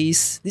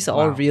space. These are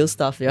all real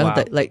stuff. Yeah, Wow.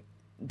 that, like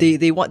they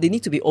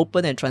need to be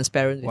open and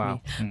transparent with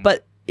me.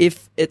 But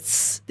if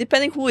it's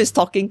depending who is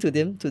talking to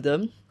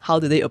them, how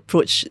do they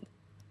approach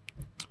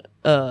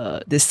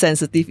this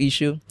sensitive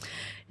issue?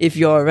 If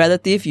you're a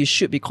relative, you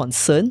should be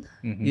concerned,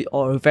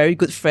 or a very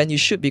good friend, you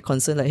should be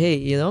concerned. Like, hey,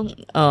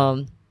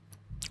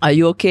 are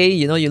you okay?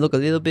 You look a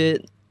little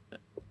bit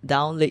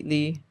down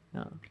lately.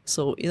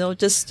 So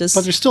just.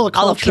 But there's still a out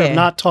of culture of care.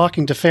 not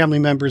talking to family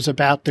members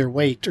about their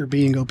weight or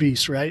being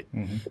obese, right?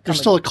 There's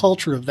still a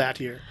culture of that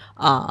here.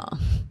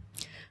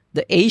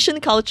 The Asian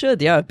culture,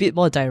 they are a bit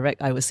more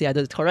direct, I would say.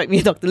 Correct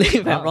me, Dr. Lim,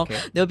 if I'm wrong. Okay.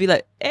 They'll be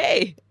like,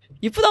 hey,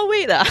 you put on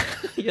weight,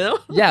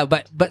 Yeah,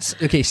 but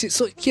okay.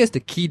 So here's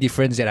the key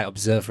difference that I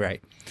observe.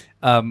 Right,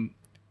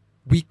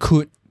 we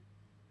could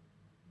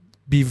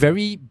be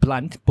very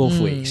blunt both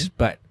ways.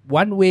 But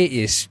one way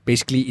is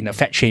basically in a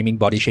fat shaming,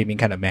 body shaming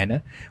kind of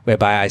manner,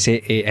 whereby I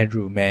say, "Hey,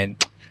 Andrew, man,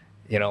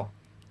 you know,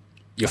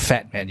 you're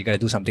fat, man. You got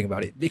to do something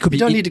about it." It could be.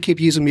 You don't need to keep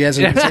using me as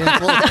an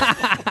example.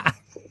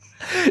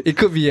 It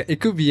could be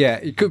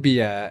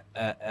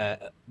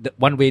the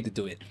one way to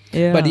do it.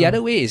 Yeah. But the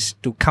other way is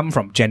to come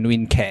from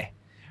genuine care,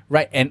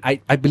 right? And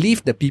I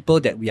believe the people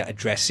that we are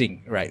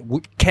addressing, right,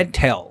 can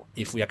tell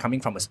if we are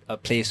coming from a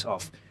place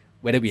of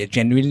whether we are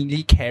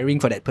genuinely caring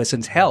for that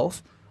person's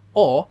health,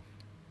 or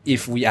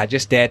if we are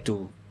just there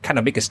to kind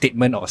of make a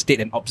statement or state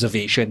an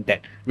observation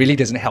that really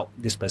doesn't help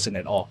this person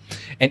at all.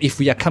 And if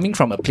we are coming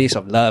from a place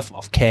of love,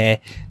 of care,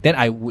 then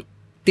I would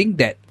think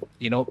that,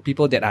 you know,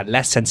 people that are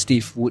less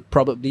sensitive would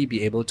probably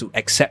be able to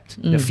accept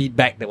the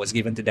feedback that was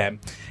given to them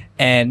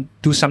and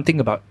do something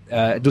about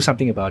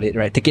it,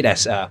 right? Take it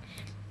as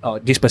oh,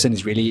 this person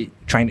is really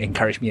trying to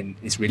encourage me and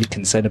is really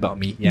concerned about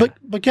me. Yeah.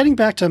 But getting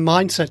back to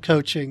mindset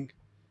coaching,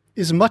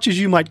 as much as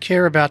you might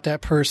care about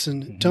that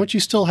person, don't you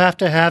still have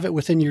to have it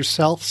within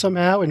yourself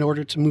somehow in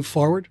order to move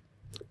forward?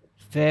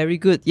 Very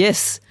good.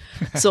 Yes.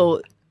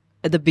 So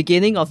at the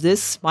beginning of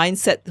this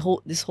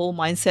whole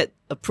mindset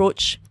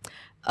approach,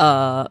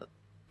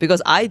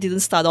 because I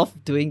didn't start off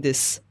doing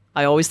this.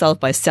 I always start off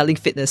by selling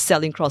fitness,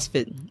 selling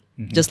CrossFit,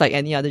 just like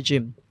any other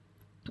gym.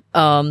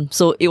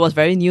 So it was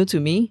very new to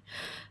me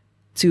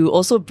to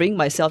also bring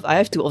myself. I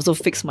have to also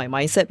fix my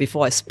mindset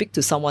before I speak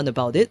to someone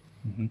about it.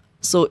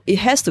 So it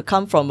has to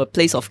come from a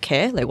place of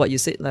care, like what you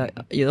said, like,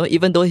 you know,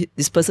 even though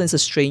this person is a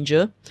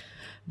stranger,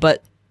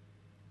 but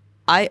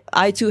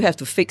I too have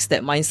to fix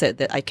that mindset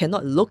that I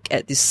cannot look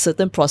at this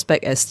certain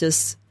prospect as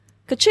just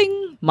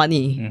ka-ching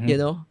money, you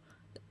know.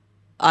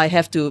 I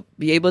have to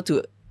be able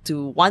to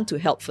want to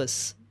help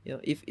first. You know,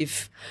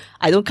 if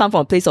I don't come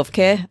from a place of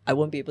care, I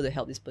won't be able to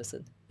help this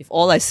person. If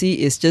all I see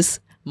is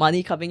just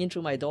money coming in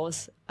through my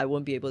doors, I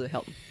won't be able to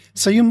help.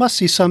 So you must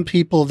see some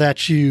people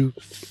that you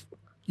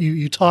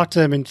talk to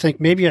them and think,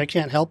 maybe I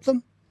can't help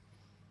them?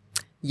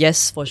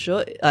 Yes, for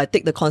sure. I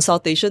take the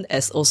consultation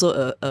as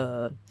also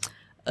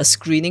a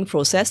screening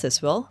process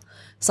as well.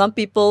 Some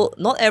people,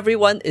 not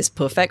everyone is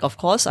perfect, of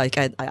course. I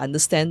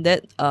understand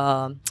that.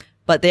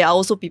 But there are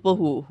also people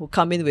who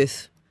come in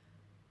with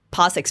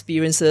past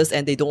experiences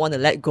and they don't want to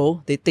let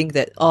go. They think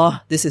that,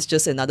 this is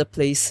just another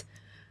place.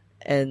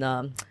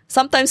 And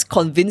sometimes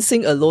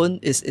convincing alone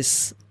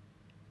is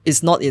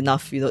not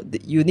enough. You know,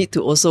 you need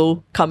to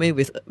also come in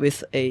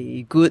with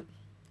a good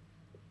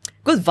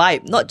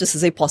vibe, not just to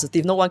say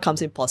positive. No one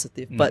comes in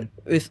positive, but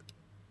with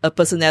a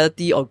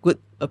personality or good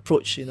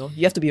approach. You know,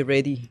 you have to be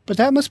ready. But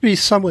that must be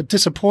somewhat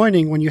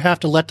disappointing when you have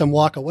to let them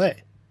walk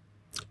away.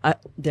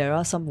 There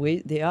are some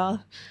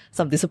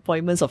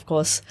disappointments, of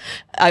course.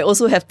 I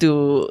also have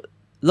to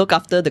look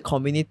after the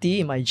community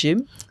in my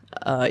gym.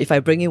 If I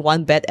bring in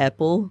one bad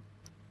apple,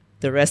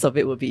 the rest of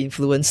it will be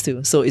influenced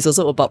too. So it's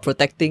also about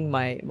protecting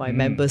my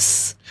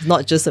members,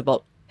 not just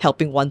about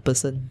helping one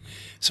person.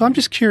 So I'm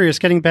just curious,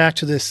 getting back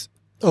to this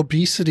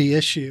obesity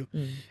issue,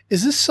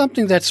 is this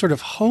something that's sort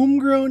of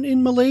homegrown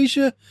in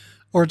Malaysia,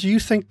 or do you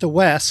think the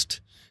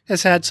West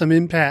has had some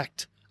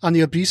impact on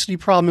the obesity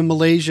problem in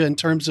Malaysia in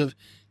terms of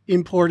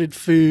imported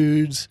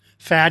foods,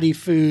 fatty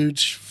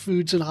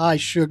foods in high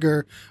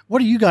sugar? What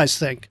do you guys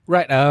think?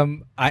 Right.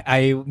 I'm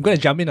going to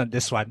jump in on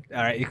this one.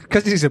 All right,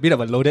 because this is a bit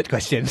of a loaded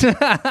question.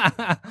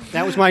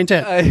 That was my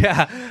intent.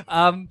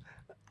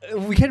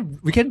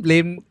 We can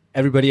blame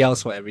everybody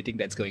else for everything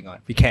that's going on.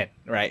 We can,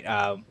 right?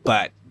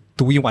 But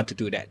do we want to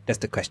do that? That's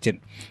the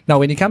question. Now,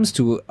 when it comes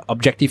to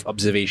objective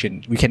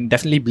observation, we can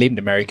definitely blame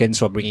the Americans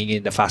for bringing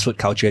in the fast food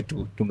culture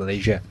to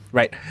Malaysia,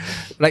 right?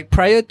 Like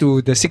prior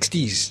to the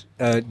 60s,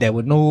 there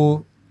were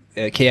no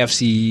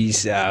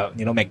KFCs,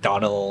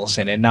 McDonald's,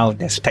 and then now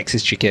there's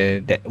Texas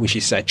Chicken, which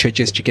is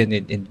Church's Chicken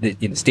in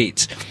the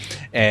States.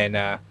 And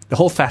the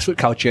whole fast food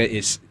culture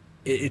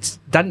it's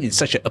done in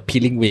such an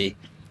appealing way,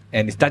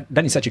 and it's done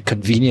in such a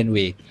convenient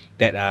way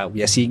that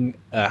we are seeing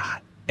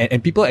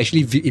and people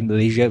actually in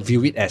Malaysia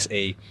view it as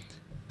a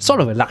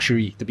sort of a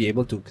luxury to be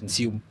able to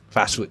consume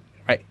fast food,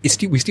 right?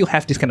 We still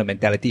have this kind of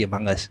mentality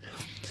among us.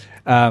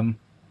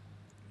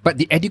 But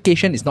the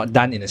education is not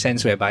done in a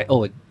sense whereby,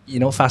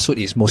 fast food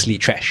is mostly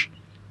trash.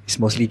 It's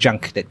mostly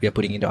junk that we are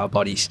putting into our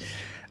bodies.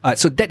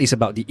 So that is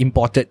about the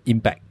imported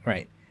impact,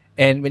 right?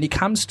 And when it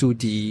comes to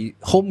the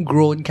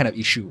homegrown kind of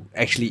issue,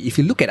 actually, if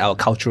you look at our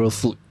cultural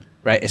food,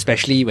 right,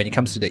 especially when it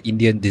comes to the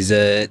Indian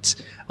desserts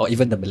or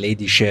even the Malay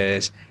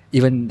dishes,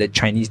 even the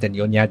Chinese, the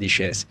Nyonya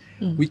dishes,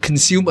 we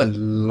consume a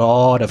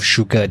lot of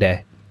sugar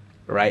there,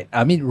 right?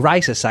 I mean,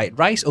 rice aside,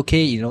 rice,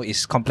 okay,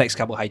 is complex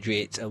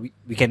carbohydrates.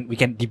 We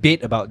can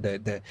debate about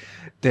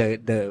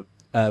the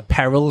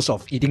perils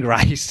of eating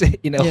rice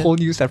in a whole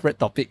new separate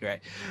topic,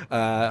 right?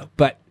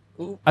 But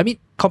I mean,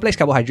 complex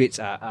carbohydrates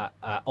are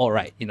all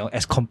right,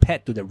 as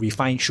compared to the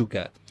refined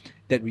sugar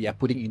that we are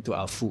putting into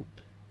our food,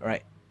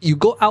 right? You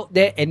go out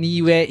there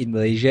anywhere in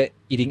Malaysia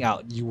eating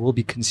out, you will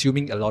be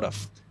consuming a lot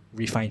of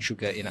refined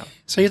sugar,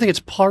 So you think it's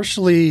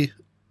partially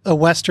a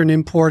Western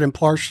import and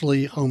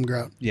partially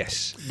homegrown.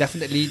 Yes,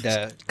 definitely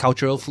the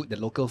cultural food, the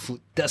local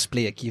food does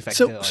play a key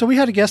factor. So we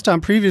had a guest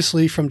on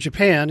previously from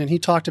Japan, and he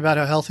talked about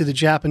how healthy the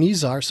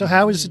Japanese are. So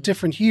how is it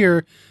different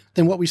here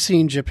than what we see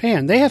in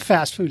Japan? They have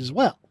fast food as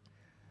well.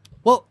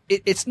 Well,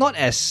 it's not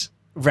as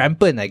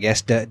rampant, I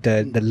guess.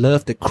 The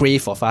love, the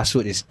crave for fast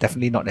food is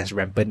definitely not as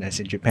rampant as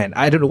in Japan.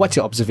 I don't know, what's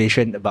your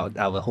observation about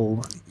our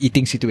whole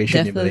eating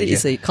situation in Malaysia? Definitely,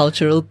 it's a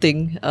cultural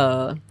thing.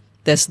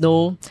 There's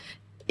no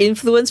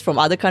influence from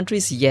other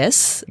countries.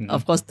 Yes,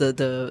 of course,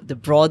 the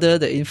broader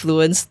the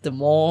influence, the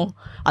more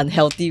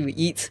unhealthy we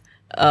eat.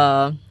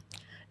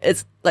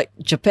 It's like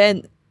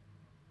Japan,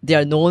 they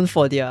are known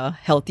for their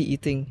healthy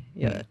eating.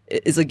 Yeah,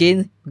 it's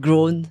again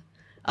grown.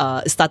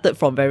 It started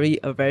from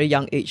a very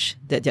young age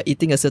that they're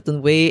eating a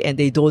certain way, and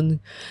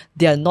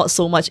they are not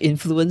so much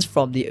influenced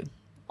from the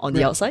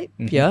outside.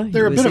 Yeah,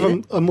 they're a bit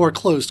of a more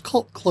closed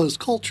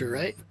culture,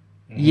 right?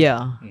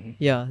 Yeah,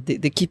 yeah.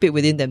 They keep it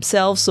within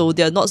themselves, so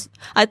they're not.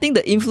 I think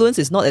the influence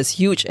is not as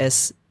huge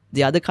as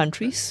the other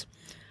countries,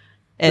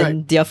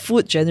 and their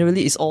food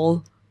generally is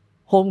all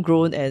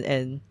homegrown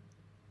and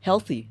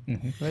healthy.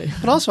 Right?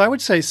 But also, I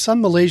would say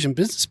some Malaysian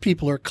business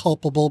people are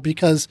culpable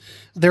because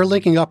they're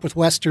linking up with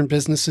Western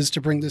businesses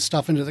to bring this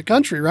stuff into the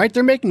country, right?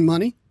 They're making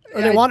money,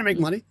 or they want to make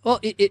money. Well,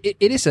 it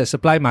is a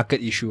supply market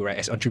issue, right?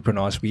 As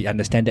entrepreneurs, we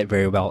understand that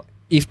very well.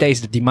 If there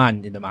is the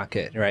demand in the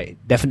market, right,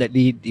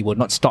 definitely it will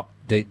not stop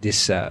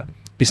this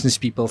business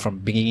people from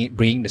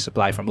bringing the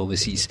supply from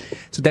overseas.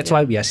 So that's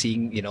why we are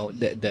seeing,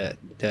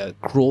 the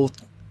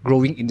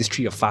growing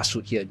industry of fast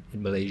food here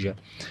in Malaysia.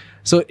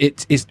 So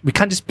we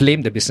can't just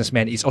blame the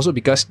businessman. It's also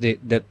because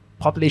the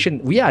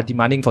population, we are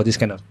demanding for this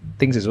kind of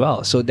things as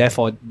well. So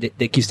therefore,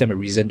 that gives them a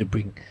reason to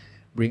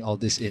bring all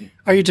this in.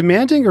 Are you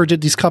demanding, or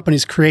did these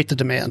companies create the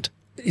demand?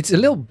 It's a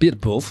little bit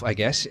both, I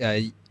guess.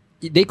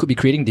 They could be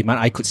creating demand.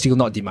 I could still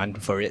not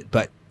demand for it,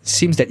 but it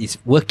seems that it's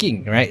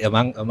working, right,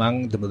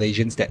 among the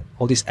Malaysians, that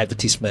all these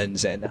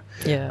advertisements and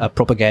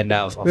propaganda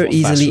of we're of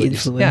easily fast food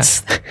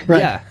influenced. Right.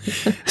 Yeah.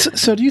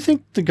 So do you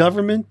think the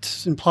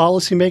government and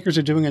policymakers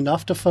are doing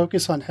enough to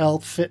focus on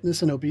health,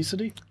 fitness, and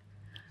obesity?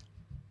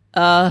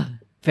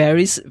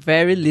 Very,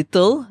 very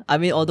little. I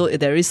mean, although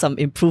there is some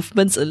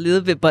improvements a little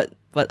bit, but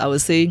I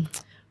would say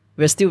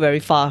we're still very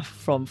far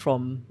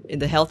from in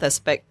the health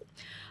aspect.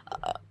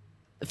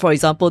 For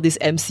example, this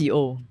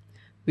MCO,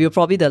 we were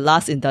probably the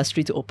last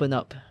industry to open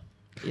up.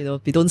 We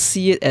don't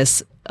see it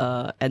as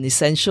an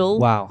essential.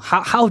 Wow.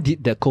 How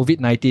did the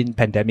COVID-19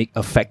 pandemic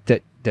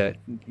affected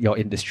your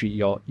industry,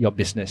 your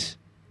business?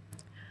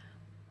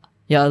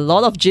 Yeah, a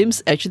lot of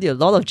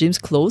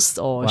gyms closed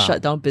or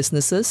shut down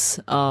businesses.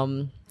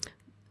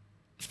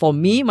 For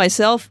me,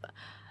 myself,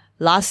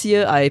 last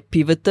year I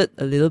pivoted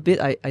a little bit.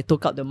 I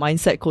took up the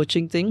mindset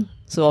coaching thing.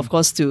 So of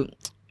course,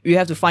 you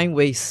have to find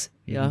ways,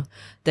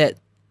 that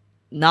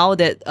now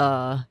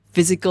that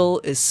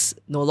physical is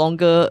no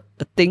longer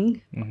a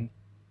thing,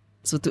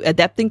 so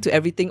adapting to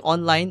everything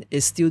online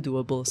is still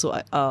doable. So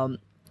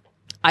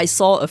I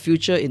saw a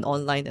future in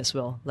online as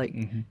well. Like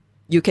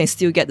you can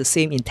still get the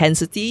same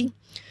intensity,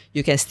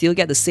 you can still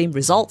get the same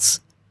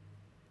results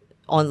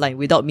online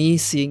without me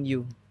seeing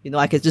you.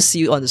 I can just see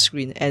you on the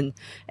screen, and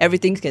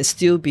everything can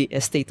still be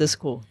a status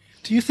quo.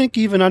 Do you think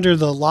even under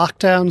the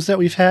lockdowns that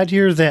we've had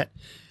here that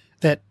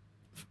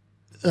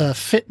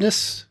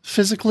fitness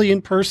physically in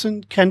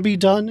person can be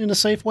done in a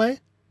safe way?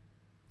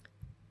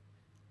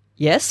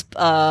 Yes.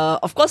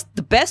 Of course,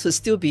 the best would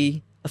still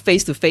be a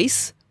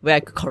face-to-face where I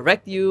could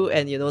correct you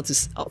and,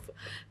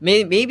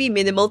 maybe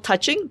minimal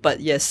touching. But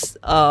yes,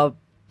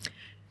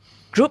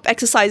 group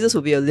exercises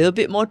will be a little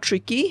bit more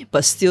tricky,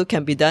 but still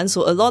can be done.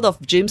 So a lot of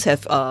gyms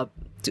have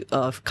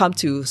come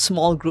to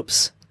small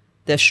groups.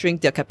 They shrink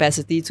their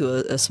capacity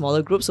to a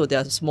smaller group, so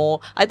they're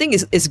small. I think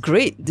it's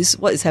great. This is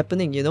what is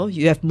happening.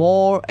 You have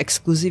more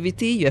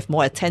exclusivity, you have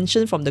more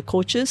attention from the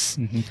coaches.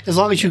 As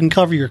long as you can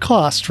cover your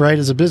costs, right,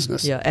 as a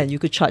business. Yeah, and you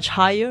could charge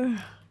higher.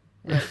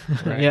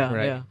 Right,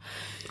 Yeah.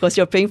 Because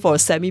you're paying for a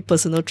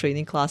semi-personal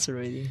training class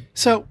already.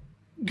 So,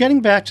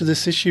 getting back to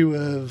this issue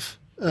of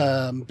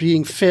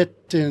being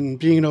fit and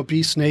being an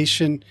obese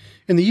nation,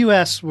 in the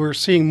U.S., we're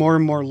seeing more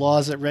and more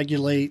laws that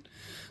regulate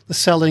the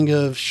selling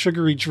of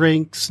sugary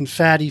drinks and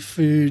fatty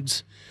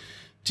foods.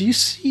 Do you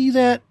see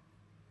that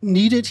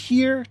needed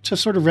here to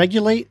sort of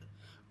regulate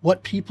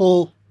what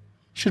people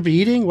should be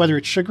eating, whether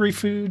it's sugary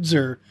foods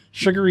or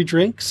sugary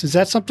drinks? Is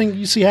that something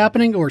you see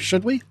happening, or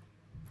should we?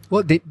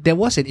 Well, there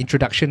was an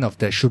introduction of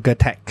the sugar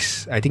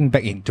tax, I think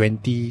back in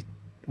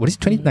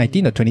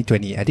 2019 or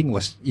 2020? I think it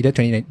was either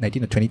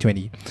 2019 or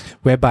 2020,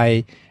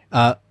 whereby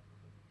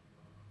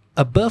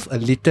above a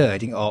liter, I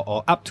think,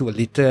 or up to a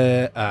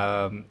liter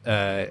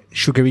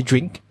sugary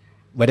drink,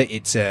 whether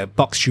it's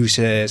box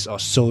juices or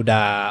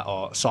soda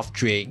or soft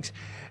drinks,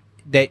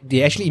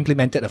 they actually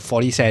implemented a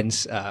 40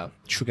 cents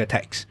sugar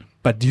tax.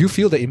 But do you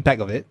feel the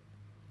impact of it?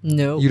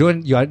 No.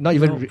 You are not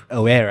even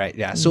aware, right?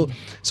 Yeah. So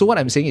what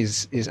I'm saying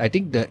is I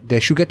think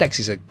the sugar tax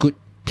is a good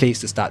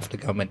place to start for the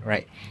government,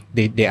 right?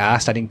 They are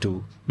starting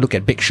to look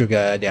at big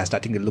sugar. They are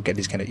starting to look at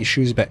these kind of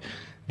issues, but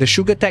the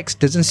sugar tax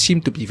doesn't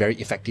seem to be very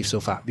effective so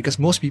far because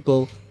most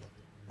people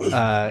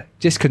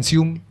just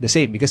consume the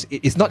same because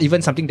it's not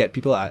even something that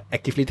people are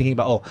actively thinking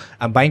about. Oh,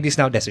 I'm buying this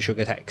now, there's a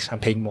sugar tax, I'm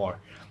paying more.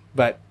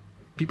 But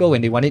people,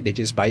 when they want it, they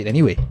just buy it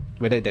anyway,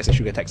 whether there's a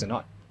sugar tax or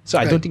not. So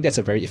I don't think that's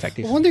a very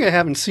effective. One thing I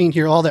haven't seen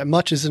here all that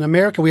much is in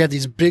America, we have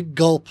these big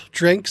gulp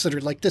drinks that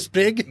are like this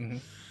big.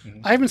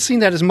 I haven't seen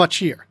that as much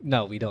here.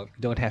 No, we don't.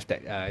 We don't have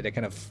that that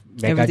kind of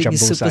mega Everything jumbo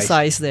is super size.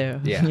 size there.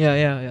 Yeah.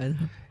 Yeah.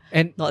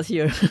 And Not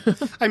here.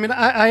 I mean,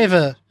 I have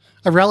a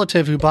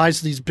relative who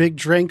buys these big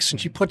drinks and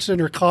she puts it in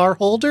her car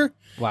holder.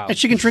 Wow. And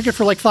she can drink it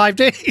for like 5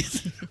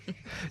 days.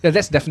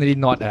 that's definitely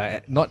not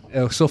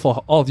so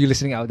for all of you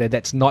listening out there,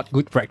 that's not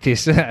good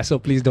practice. So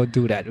please don't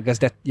do that because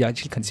that you're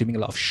actually consuming a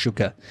lot of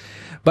sugar.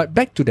 But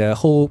back to the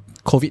whole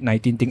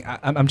COVID-19 thing,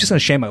 I'm just going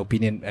to share my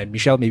opinion, and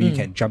Michelle, maybe you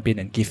can jump in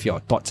and give your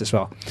thoughts as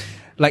well.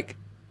 Like,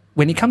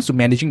 when it comes to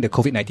managing the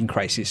COVID-19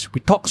 crisis, we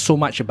talk so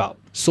much about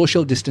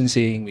social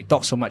distancing, we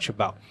talk so much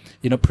about,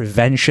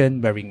 prevention,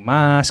 wearing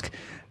masks,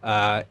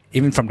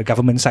 even from the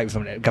government side,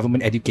 from the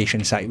government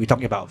education side, we're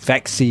talking about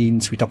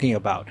vaccines, we're talking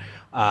about,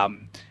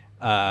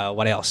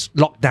 what else?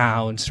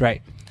 Lockdowns,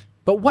 right?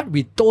 But what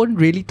we don't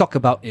really talk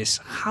about is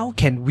how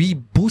can we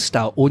boost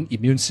our own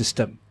immune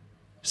system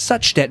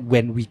such that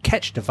when we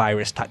catch the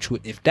virus, touch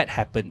wood, if that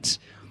happens,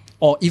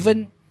 or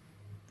even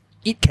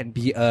it can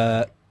be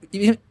a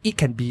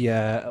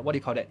what do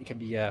you call that? It can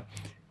be a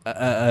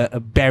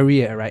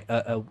barrier, right?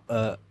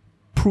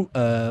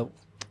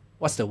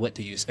 What's the word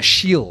to use? A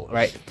shield,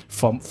 right?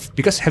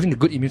 Because having a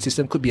good immune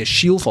system could be a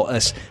shield for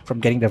us from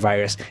getting the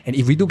virus. And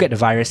if we do get the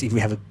virus, if we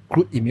have a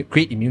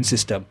great immune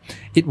system,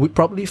 it would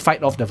probably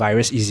fight off the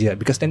virus easier.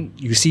 Because then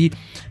you see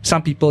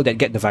some people that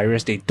get the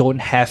virus, they don't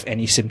have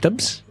any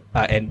symptoms.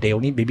 And they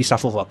only maybe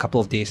suffer for a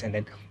couple of days, and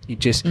then it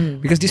just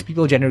because these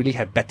people generally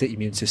have better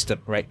immune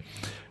system, right?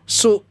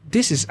 So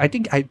this is, I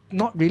think, I've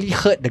not really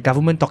heard the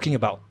government talking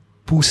about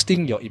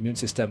boosting your immune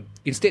system.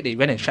 Instead, they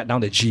went and shut down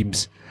the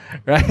gyms,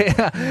 right?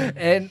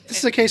 And This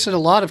is the case in a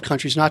lot of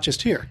countries, not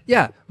just here.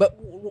 yeah, but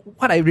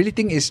what I really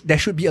think is there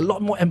should be a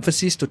lot more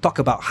emphasis to talk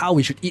about how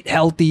we should eat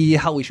healthy,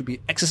 how we should be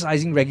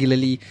exercising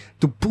regularly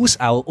to boost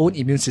our own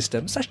immune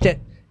system, such that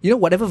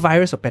whatever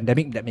virus or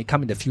pandemic that may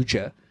come in the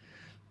future,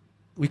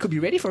 we could be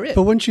ready for it.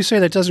 But wouldn't you say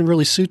that doesn't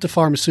really suit the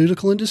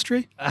pharmaceutical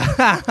industry?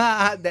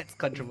 That's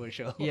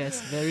controversial.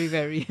 Yes, very,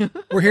 very.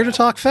 We're here to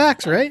talk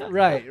facts, right?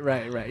 Right.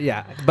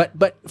 Yeah.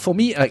 But for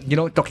me,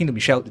 talking to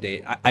Michelle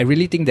today, I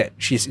really think that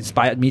she's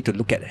inspired me to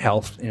look at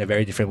health in a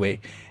very different way.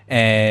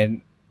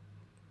 And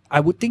I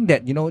would think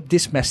that,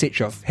 this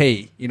message of,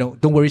 hey,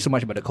 don't worry so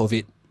much about the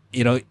COVID.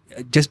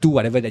 Just do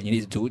whatever that you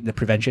need to do, the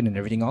prevention and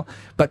everything all.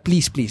 But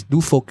please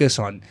do focus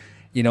on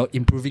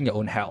improving your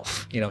own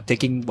health,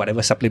 taking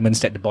whatever supplements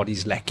that the body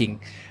is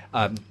lacking,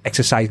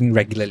 exercising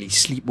regularly,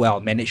 sleep well,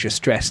 manage your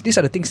stress. These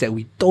are the things that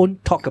we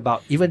don't talk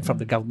about even from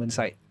the government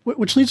side.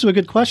 Which leads to a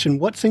good question.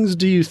 What things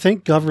do you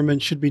think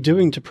government should be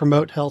doing to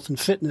promote health and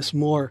fitness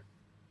more?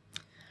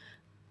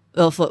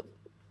 Well, for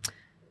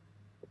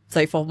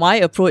my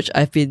approach,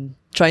 I've been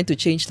trying to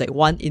change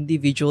one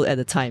individual at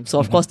a time. So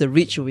of course the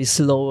reach will be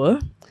slower.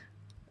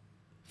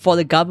 For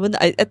the government,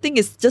 I think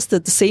it's just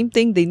the same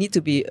thing. They need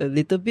to be a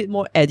little bit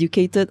more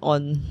educated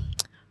on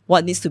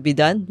what needs to be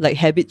done, like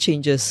habit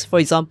changes. For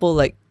example,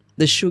 like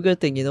the sugar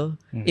thing,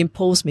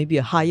 impose maybe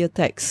a higher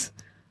tax.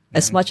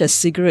 As much as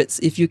cigarettes,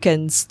 if you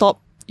can stop,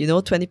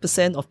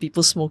 20% of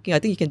people smoking, I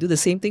think you can do the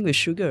same thing with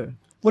sugar.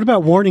 What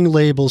about warning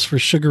labels for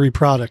sugary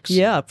products?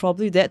 Yeah,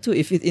 probably that too.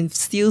 If it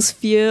instills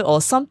fear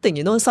or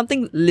something,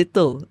 something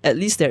little, at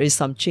least there is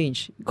some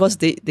change because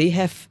they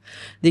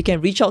can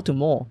reach out to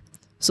more.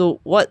 So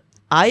what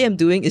I am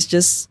doing is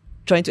just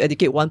trying to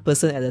educate one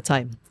person at a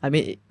time. I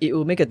mean, it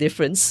will make a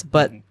difference,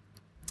 but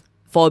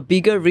for a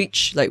bigger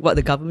reach, like what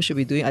the government should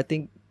be doing, I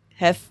think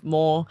have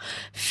more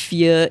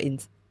fear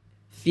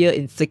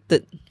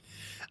inflicted.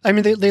 I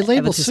mean, they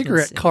label advertisements,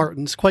 cigarette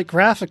cartons quite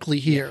graphically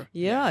here.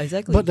 Yeah,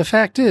 exactly. But the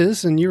fact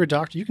is, and you're a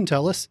doctor, you can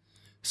tell us,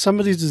 some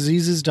of these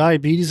diseases,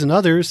 diabetes and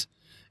others,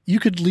 you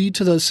could lead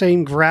to those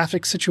same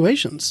graphic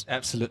situations.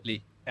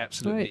 Absolutely.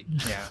 Right.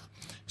 Yeah.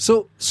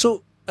 So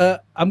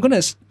I'm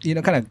gonna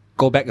kind of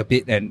go back a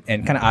bit and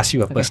kind of ask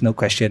you a personal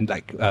question,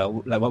 like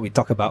what we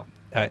talked about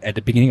at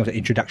the beginning of the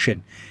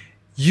introduction.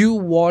 You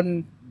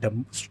won the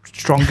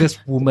strongest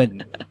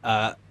woman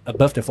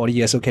above the 40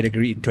 years old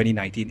category in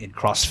 2019 in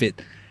CrossFit.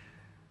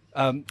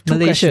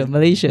 Malaysia.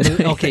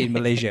 Okay, in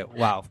Malaysia.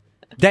 Wow,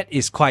 that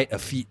is quite a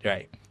feat,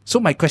 right? So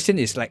my question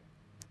is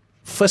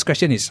first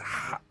question is,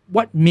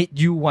 what made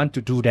you want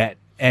to do that?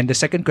 And the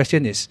second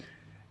question is,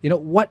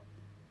 what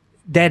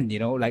then,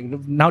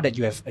 now that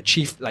you have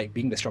achieved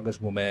being the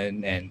strongest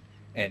woman and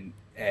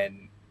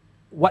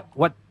what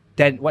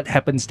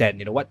happens then,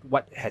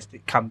 what has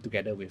come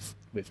together with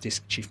this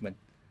achievement?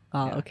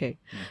 Okay.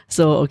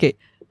 So,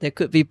 there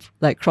could be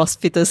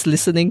CrossFitters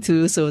listening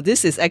too. So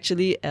this is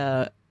actually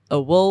a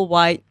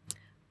worldwide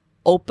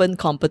open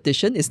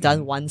competition. It's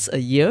done once a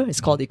year. It's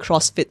called the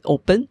CrossFit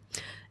Open.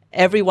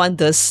 Everyone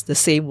does the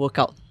same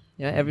workout.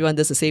 Yeah, everyone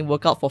does the same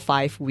workout for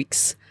 5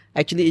 weeks.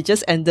 Actually, it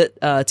just ended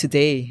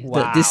today.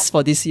 Wow.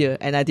 For this year,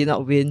 and I did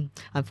not win,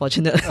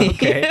 unfortunately.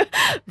 Okay.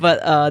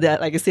 But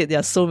like I said, there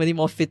are so many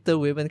more fitter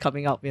women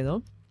coming up.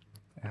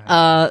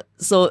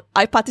 So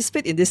I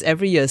participate in this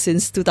every year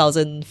since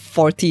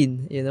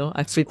 2014.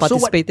 I've been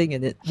participating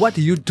in it. What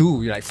do you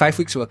do? Like 5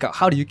 weeks workout.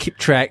 How do you keep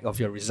track of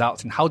your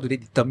results, and how do they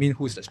determine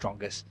who's the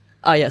strongest?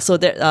 So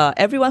there,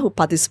 everyone who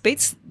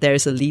participates, there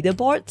is a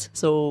leaderboard.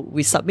 So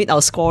we submit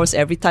our scores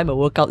every time a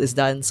workout is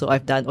done. So I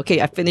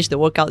finished the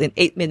workout in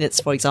 8 minutes,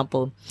 for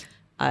example.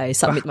 I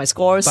submit my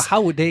scores. But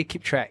how would they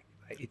keep track?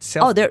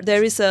 Itself?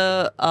 There is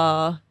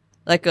a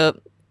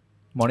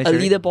monitoring? A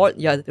leaderboard.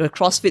 Yeah, the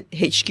CrossFit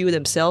HQ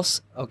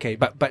themselves. Okay,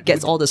 but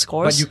gets all the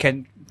scores. But you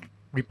can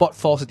report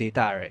false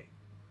data, right?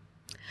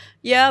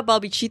 Yeah, but I'll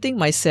be cheating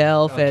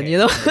myself, Okay.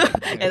 and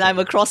and I'm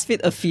a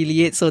CrossFit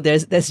affiliate, so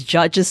there's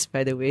judges,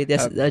 by the way.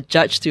 There's a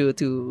judge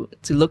to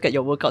look at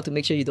your workout to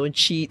make sure you don't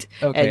cheat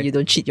and you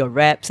don't cheat your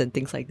reps and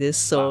things like this.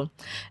 So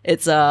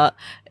it's a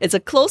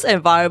close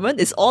environment.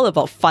 It's all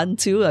about fun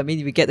too. I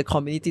mean, we get the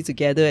community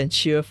together and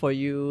cheer for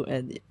you,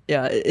 and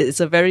yeah,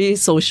 it's a very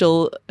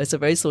social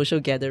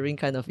gathering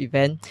kind of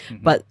event.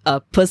 Mm-hmm. But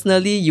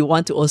personally, you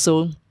want to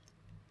also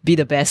be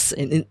the best.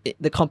 In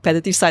the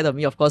competitive side of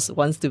me, of course,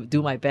 wants to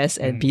do my best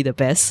and be the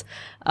best.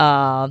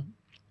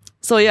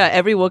 So yeah,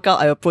 every workout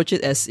I approach it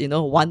as,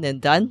 one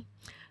and done.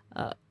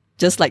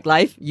 Just like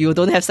life, you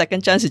don't have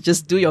second chance. You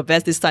just do your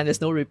best this time.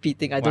 There's no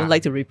repeating. I don't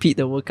like to repeat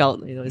the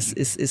workout.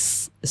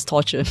 It's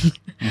torture.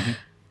 Mm-hmm.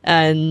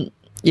 And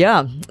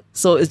yeah,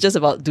 so it's just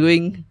about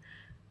doing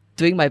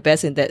my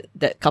best in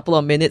that couple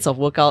of minutes of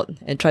workout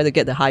and try to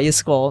get the highest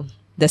score.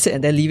 That's it,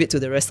 and then leave it to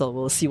the rest of the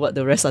world. See what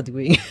the rest are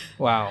doing.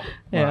 Wow.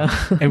 Yeah.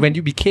 And when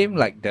you became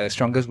like the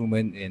strongest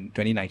woman in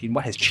 2019,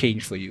 what has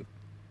changed for you?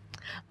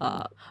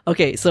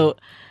 Okay, so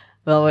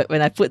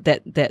when I put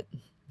that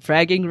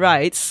bragging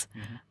rights,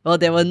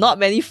 there were not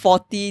many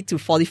 40 to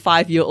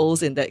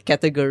 45-year-olds in that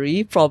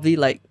category. Probably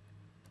like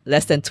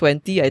less than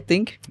 20, I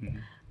think.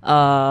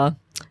 So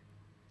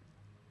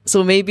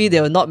maybe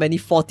there were not many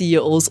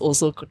 40-year-olds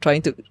also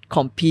trying to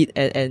compete,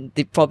 and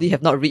they probably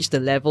have not reached the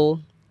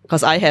level,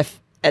 because I have,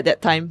 at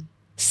that time,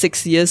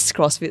 6 years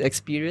CrossFit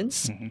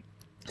experience,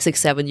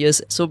 6-7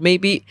 years. So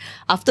maybe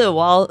after a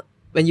while,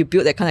 when you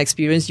build that kind of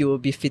experience, you will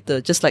be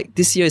fitter. Just like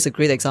this year is a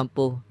great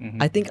example.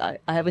 I think I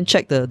haven't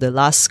checked the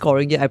last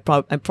scoring yet.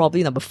 I'm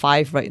probably number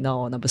 5 right now,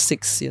 or number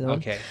 6,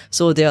 Okay.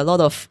 So there are a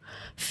lot of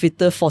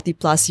fitter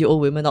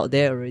 40-plus-year-old women out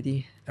there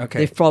already. Okay.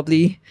 They've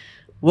probably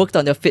worked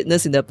on their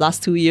fitness in the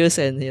last 2 years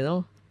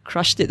and,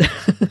 crushed it.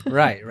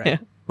 Right. Yeah.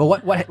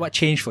 But what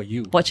changed for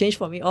you? What changed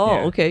for me?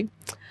 Okay.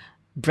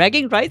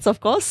 Bragging rights, of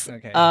course.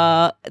 Okay.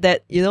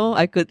 That,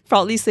 I could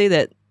proudly say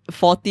that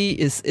 40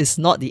 is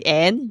not the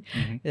end.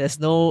 There's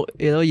no,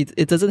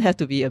 it doesn't have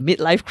to be a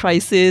midlife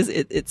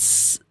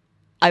crisis.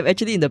 I'm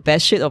actually in the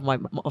best shape of my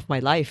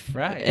life.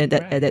 Right. At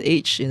that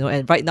age,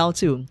 and right now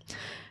too.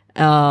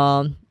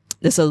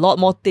 There's a lot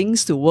more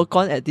things to work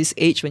on at this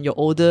age. When you're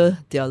older,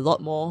 there are a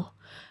lot more.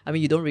 I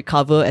mean, you don't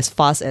recover as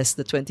fast as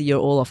the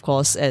 20-year-old, of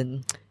course,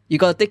 and you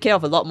got to take care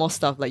of a lot more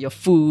stuff like your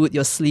food,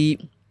 your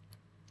sleep.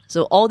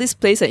 So all this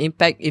plays an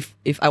impact. If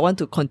I want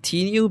to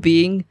continue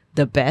being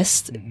the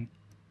best,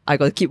 I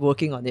got to keep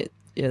working on it,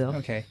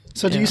 Okay.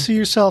 So do you see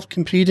yourself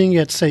competing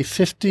at, say,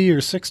 50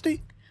 or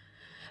 60?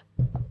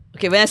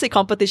 Okay, when I say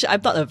competition,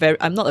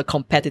 I'm not a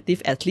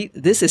competitive athlete.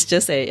 This is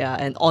just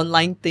an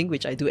online thing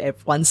which I do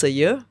once a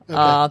year.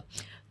 Okay.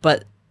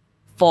 But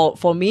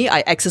for me, I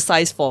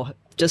exercise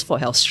just for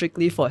health,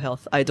 strictly for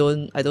health. I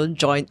don't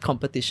join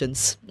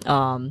competitions.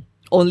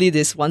 Only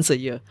this once a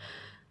year.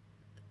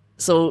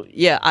 So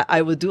yeah,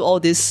 I will do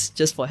all this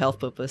just for health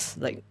purpose,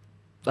 like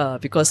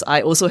because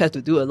I also have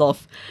to do a lot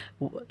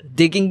of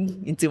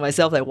digging into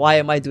myself. Like, why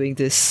am I doing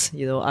this?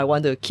 I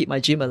want to keep my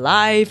gym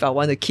alive. I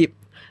want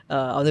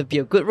to be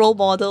a good role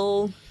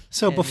model.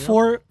 So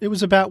before it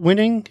was about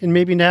winning, and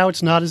maybe now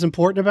it's not as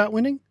important about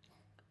winning?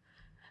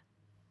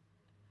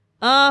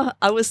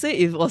 I would say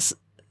it was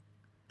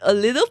a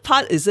little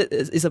part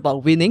is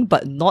about winning,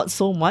 but not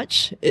so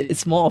much.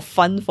 It's more of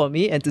fun for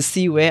me, and to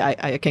see where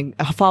I can,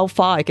 how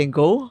far I can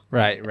go.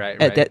 Right.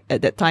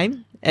 At that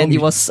time. And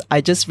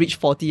I just reached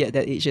 40 at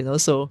that age,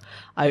 so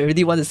I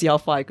really want to see how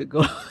far I could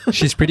go.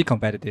 She's pretty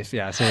competitive,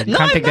 yeah. So you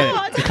can't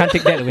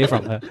take that away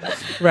from her.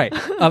 Right.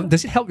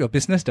 Does it help your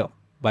business though,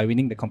 by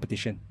winning the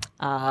competition?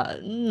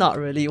 Not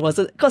really. It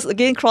wasn't, because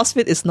again,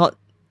 CrossFit is not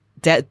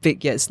that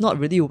big yet. It's not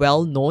really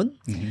well known.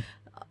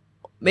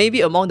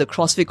 Maybe among the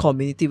CrossFit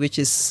community, which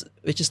is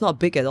not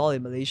big at all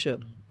in Malaysia.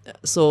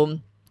 So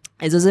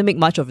it doesn't make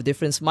much of a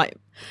difference.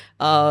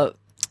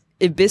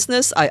 In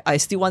business, I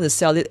still want to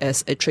sell it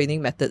as a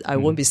training method. I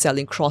won't be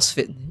selling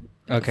CrossFit.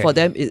 Okay. For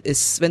them,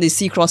 it's when they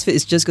see CrossFit,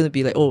 it's just going to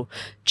be like,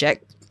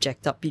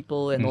 jacked up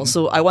people. And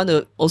also, I want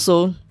to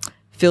also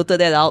filter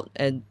that out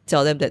and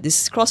tell them that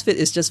this CrossFit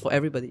is just for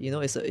everybody.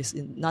 It's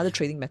another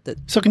training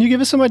method. So can you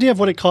give us some idea of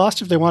what it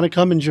costs if they want to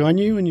come and join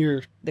you in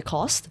your... The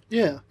cost?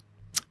 Yeah.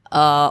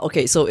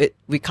 Okay, so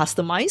we do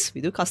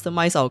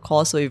customize our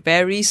course, so it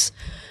varies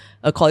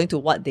according to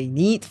what they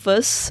need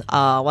first.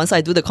 Once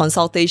I do the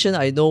consultation,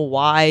 I know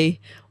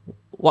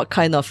what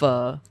kind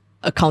of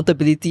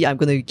accountability I'm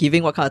going to be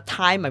giving, what kind of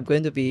time I'm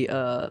going to be,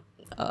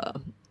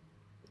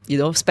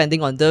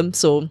 spending on them.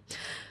 So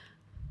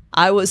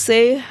I would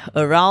say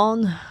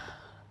around,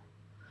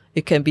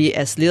 it can be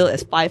as little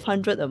as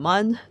 500 a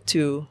month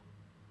to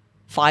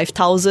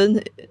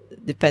 5,000,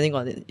 depending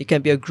on it. It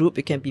can be a group,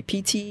 it can be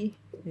PT.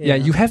 Yeah,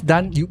 you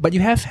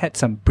have had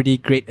some pretty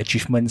great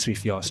achievements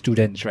with your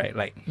students, right?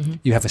 Like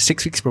you have a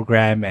 6 weeks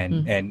program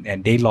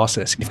and they lost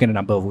a significant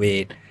amount of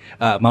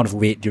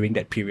weight during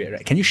that period,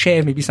 right? Can you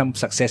share maybe some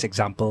success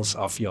examples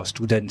of your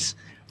students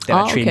that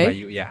are trained by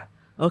you? Yeah.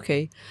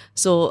 Okay.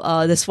 So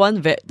there's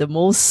one, the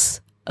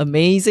most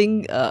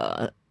amazing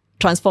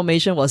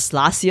transformation was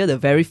last year, the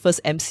very first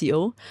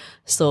MCO.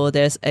 So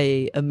there's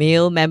a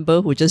male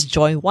member who just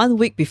joined 1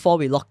 week before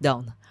we locked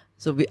down.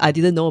 So I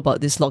didn't know about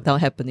this lockdown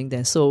happening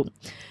then. So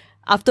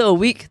after a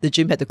week, the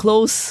gym had to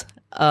close.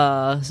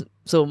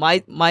 So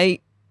my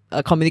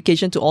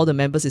communication to all the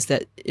members is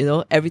that,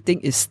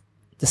 everything is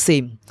the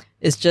same.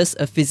 It's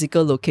just a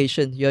physical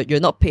location.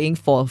 You're not paying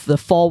for the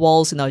 4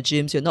 walls in our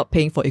gyms. You're not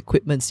paying for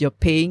equipments. You're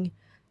paying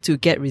to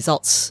get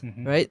results,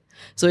 right?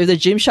 So if the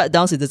gym shut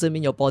down, it doesn't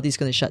mean your body is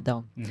going to shut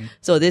down.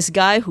 So this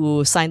guy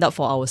who signed up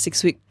for our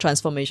 6-week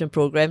transformation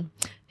program,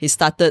 he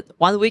started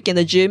 1 week in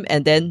the gym,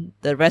 and then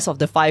the rest of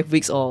the 5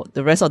 weeks or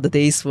the rest of the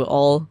days were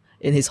all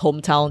in his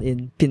hometown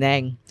in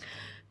Penang.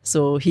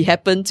 So he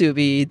happened to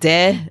be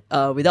there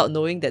without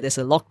knowing that there's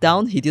a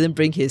lockdown. He didn't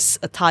bring his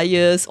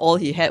attires. All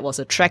he had was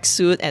a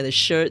tracksuit and a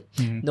shirt,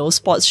 no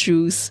sports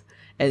shoes.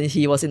 And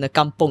he was in a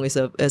kampong.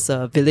 It's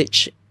a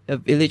village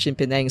in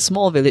Penang, a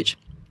small village.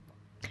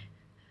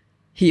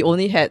 He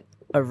only had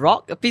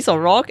a piece of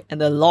rock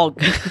and a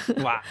log.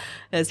 Wow.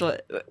 And so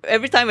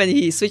every time when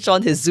he switched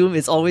on his Zoom,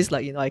 it's always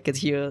like, I could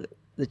hear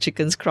the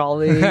chickens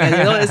crawling.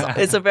 And,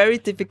 it's a very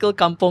typical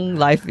kampong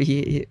life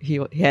he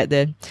had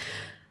there.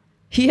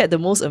 He had the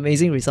most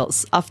amazing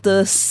results.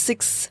 After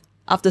 6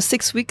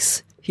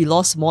 weeks, he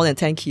lost more than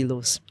 10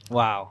 kilos.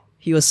 Wow.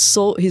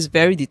 He's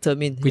very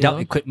determined. Without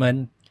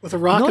equipment. With a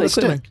rock and a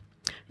stick.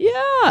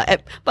 Yeah.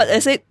 But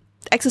as I said,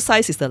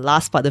 exercise is the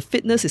last part. The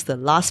fitness is the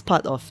last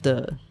part of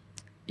the,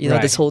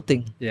 this whole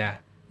thing. Yeah.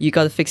 You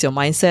got to fix your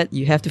mindset.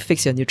 You have to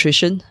fix your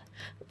nutrition.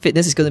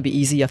 Fitness is going to be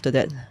easy after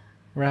that.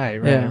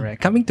 Right.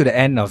 Coming to the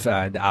end of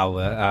the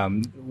hour,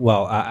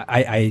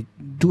 I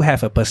do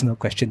have a personal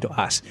question to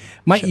ask.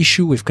 My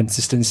issue with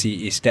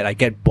consistency is that I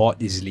get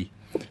bored easily.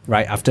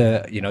 Right,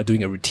 after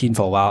doing a routine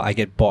for a while, I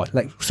get bored.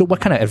 So what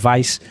kind of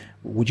advice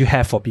would you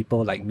have for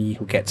people like me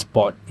who gets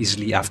bored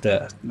easily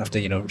after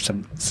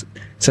some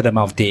certain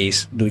amount of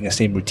days doing the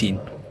same routine?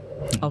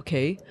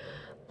 Okay,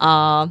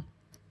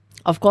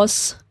 of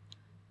course,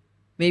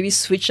 maybe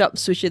switch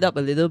it up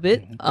a little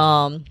bit.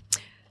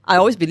 I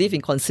always believe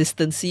in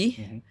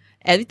consistency.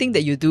 Everything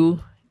that you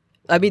do,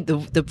 I mean,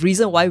 the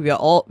reason why we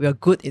are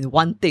good in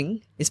one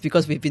thing is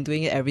because we've been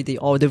doing it every day.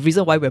 Or the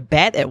reason why we're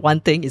bad at one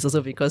thing is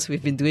also because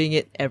we've been doing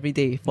it every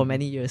day for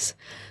many years.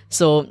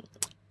 So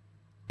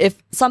if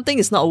something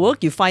is not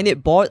work, you find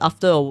it bored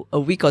after a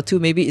week or two,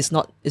 maybe it's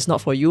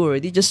not for you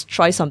already. Just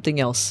try something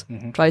else.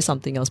 Try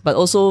something else. But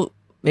also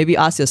maybe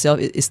ask yourself,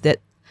 is that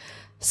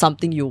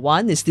something you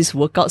want? Is this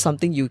workout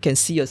something you can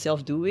see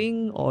yourself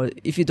doing? Or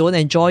if you don't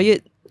enjoy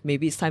it,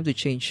 maybe it's time to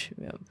change.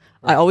 Yeah.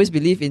 I always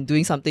believe in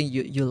doing something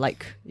you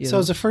like. So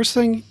as the first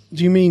thing,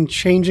 do you mean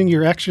changing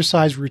your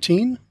exercise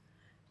routine?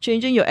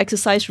 Changing your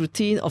exercise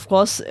routine, of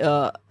course,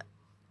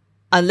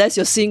 unless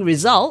you're seeing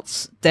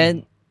results,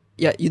 then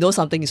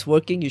something is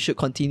working, you should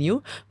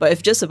continue. But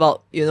if just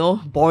about,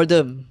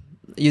 boredom,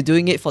 you're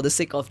doing it for the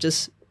sake of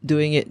just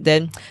doing it,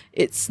 then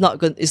it's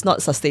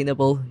not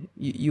sustainable.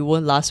 You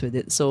won't last with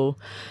it. So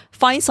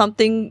find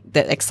something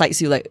that excites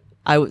you, like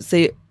I would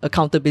say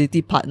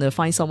accountability partner.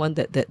 Find someone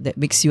that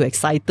makes you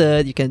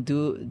excited. You can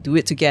do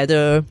it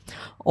together,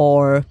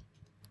 or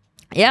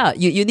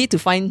you need to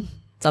find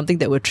something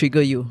that will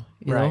trigger you,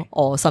 know,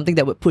 or something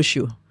that would push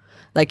you.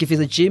 Like if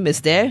the gym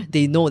is there,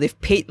 they know they've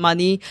paid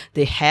money,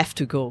 they have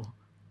to go.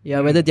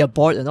 Yeah, whether they're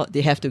bored or not,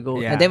 they have to go.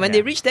 Yeah, and then when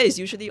they reach there, it's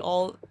usually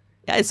all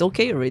it's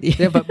okay already.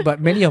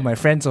 but many of my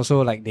friends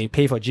also, like, they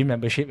pay for gym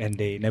membership and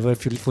they never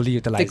fully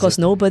utilize it. Because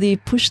nobody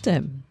pushed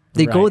them.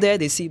 They go there,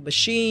 they see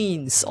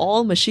machines,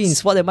 all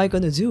machines. What am I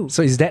going to do?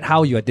 So is that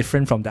how you are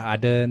different from the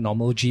other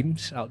normal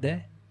gyms out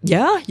there?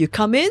 Yeah, you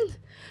come in,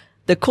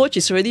 the coach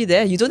is already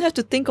there. You don't have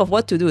to think of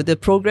what to do. The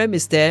program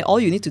is there. All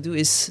you need to do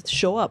is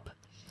show up.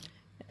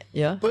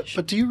 Yeah. But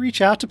do you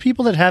reach out to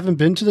people that haven't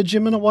been to the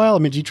gym in a while? I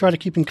mean, do you try to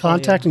keep in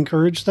contact,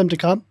 encourage them to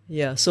come?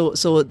 Yeah.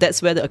 So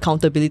that's where the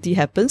accountability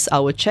happens. I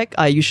will check.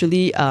 I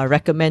usually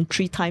recommend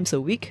 3 times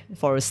a week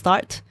for a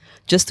start,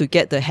 just to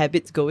get the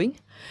habit going.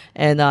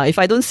 And if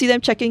I don't see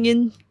them checking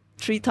in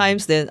 3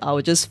 times, then I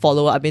will just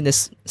follow up. I mean,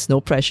 there's no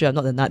pressure. I'm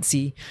not a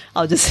Nazi.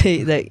 I'll just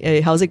say, like,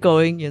 hey, how's it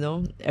going?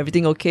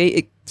 Everything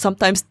okay?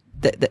 Sometimes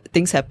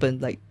things happen.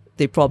 Like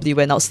they probably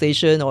went out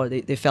station or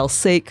they fell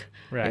sick.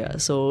 Right. Yeah.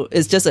 So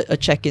it's just a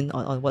check-in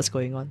on what's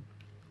going on.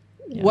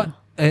 Yeah.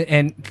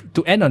 And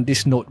to end on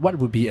this note, what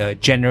would be a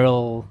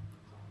general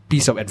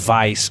piece of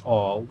advice,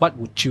 or what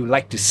would you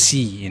like to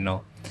see,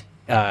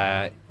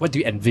 what do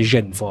you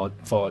envision for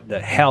the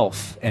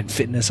health and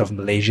fitness of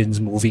Malaysians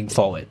moving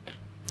forward?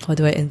 What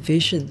do I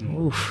envision?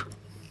 Oof,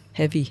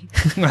 heavy.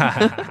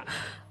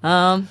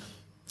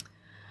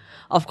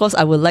 Of course,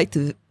 I would like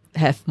to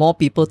have more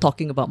people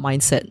talking about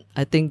mindset.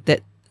 I think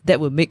that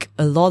would make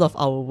a lot of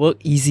our work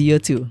easier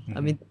too. I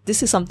mean,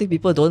 this is something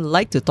people don't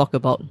like to talk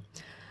about.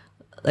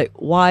 Like,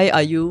 why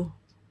are you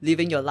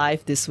living your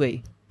life this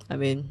way? I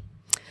mean,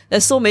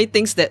 there's so many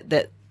things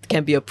that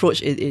can be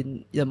approached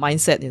in your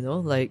mindset,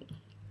 like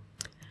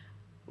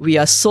we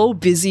are so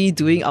busy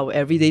doing our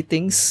everyday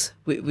things.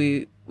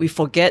 We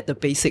forget the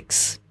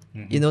basics,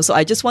 so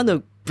I just want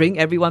to bring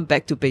everyone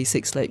back to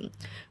basics. Like,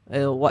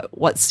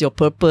 what's your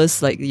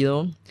purpose? Like,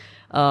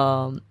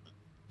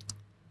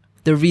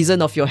 the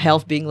reason of your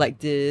health being like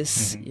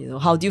this,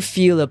 how do you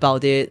feel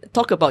about it?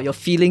 Talk about your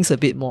feelings a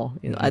bit more.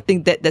 I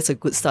think that's a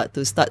good start,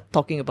 to start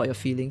talking about your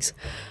feelings.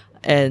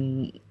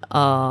 And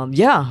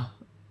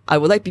I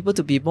would like people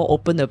to be more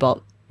open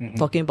about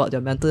talking about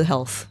their mental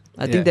health.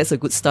 I think that's a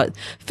good start.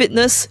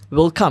 Fitness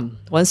will come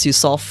once you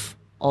solve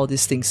all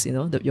these things,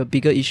 your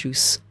bigger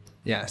issues.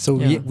 Yeah, so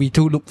we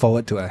too look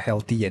forward to a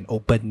healthy and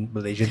open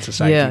Malaysian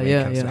society when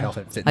it comes to health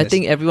and fitness. I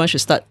think everyone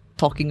should start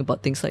talking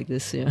about things like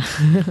this. Yeah.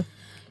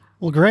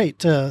 Well, great.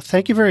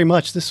 Thank you very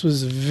much. This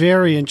was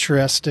very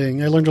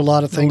interesting. I learned a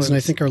lot of things, and I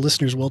think our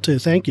listeners will too.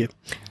 Thank you.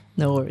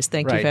 No worries.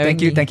 Thank you for having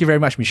me. Thank you very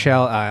much,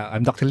 Michelle.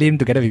 I'm Dr. Lim.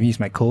 Together with me is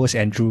my co-host,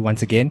 Andrew,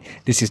 once again.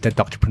 This is the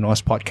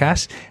Doctorpreneurs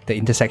Podcast, the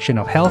intersection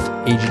of health,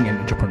 aging, and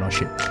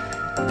entrepreneurship.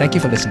 Thank you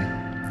for listening.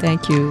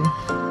 Thank you.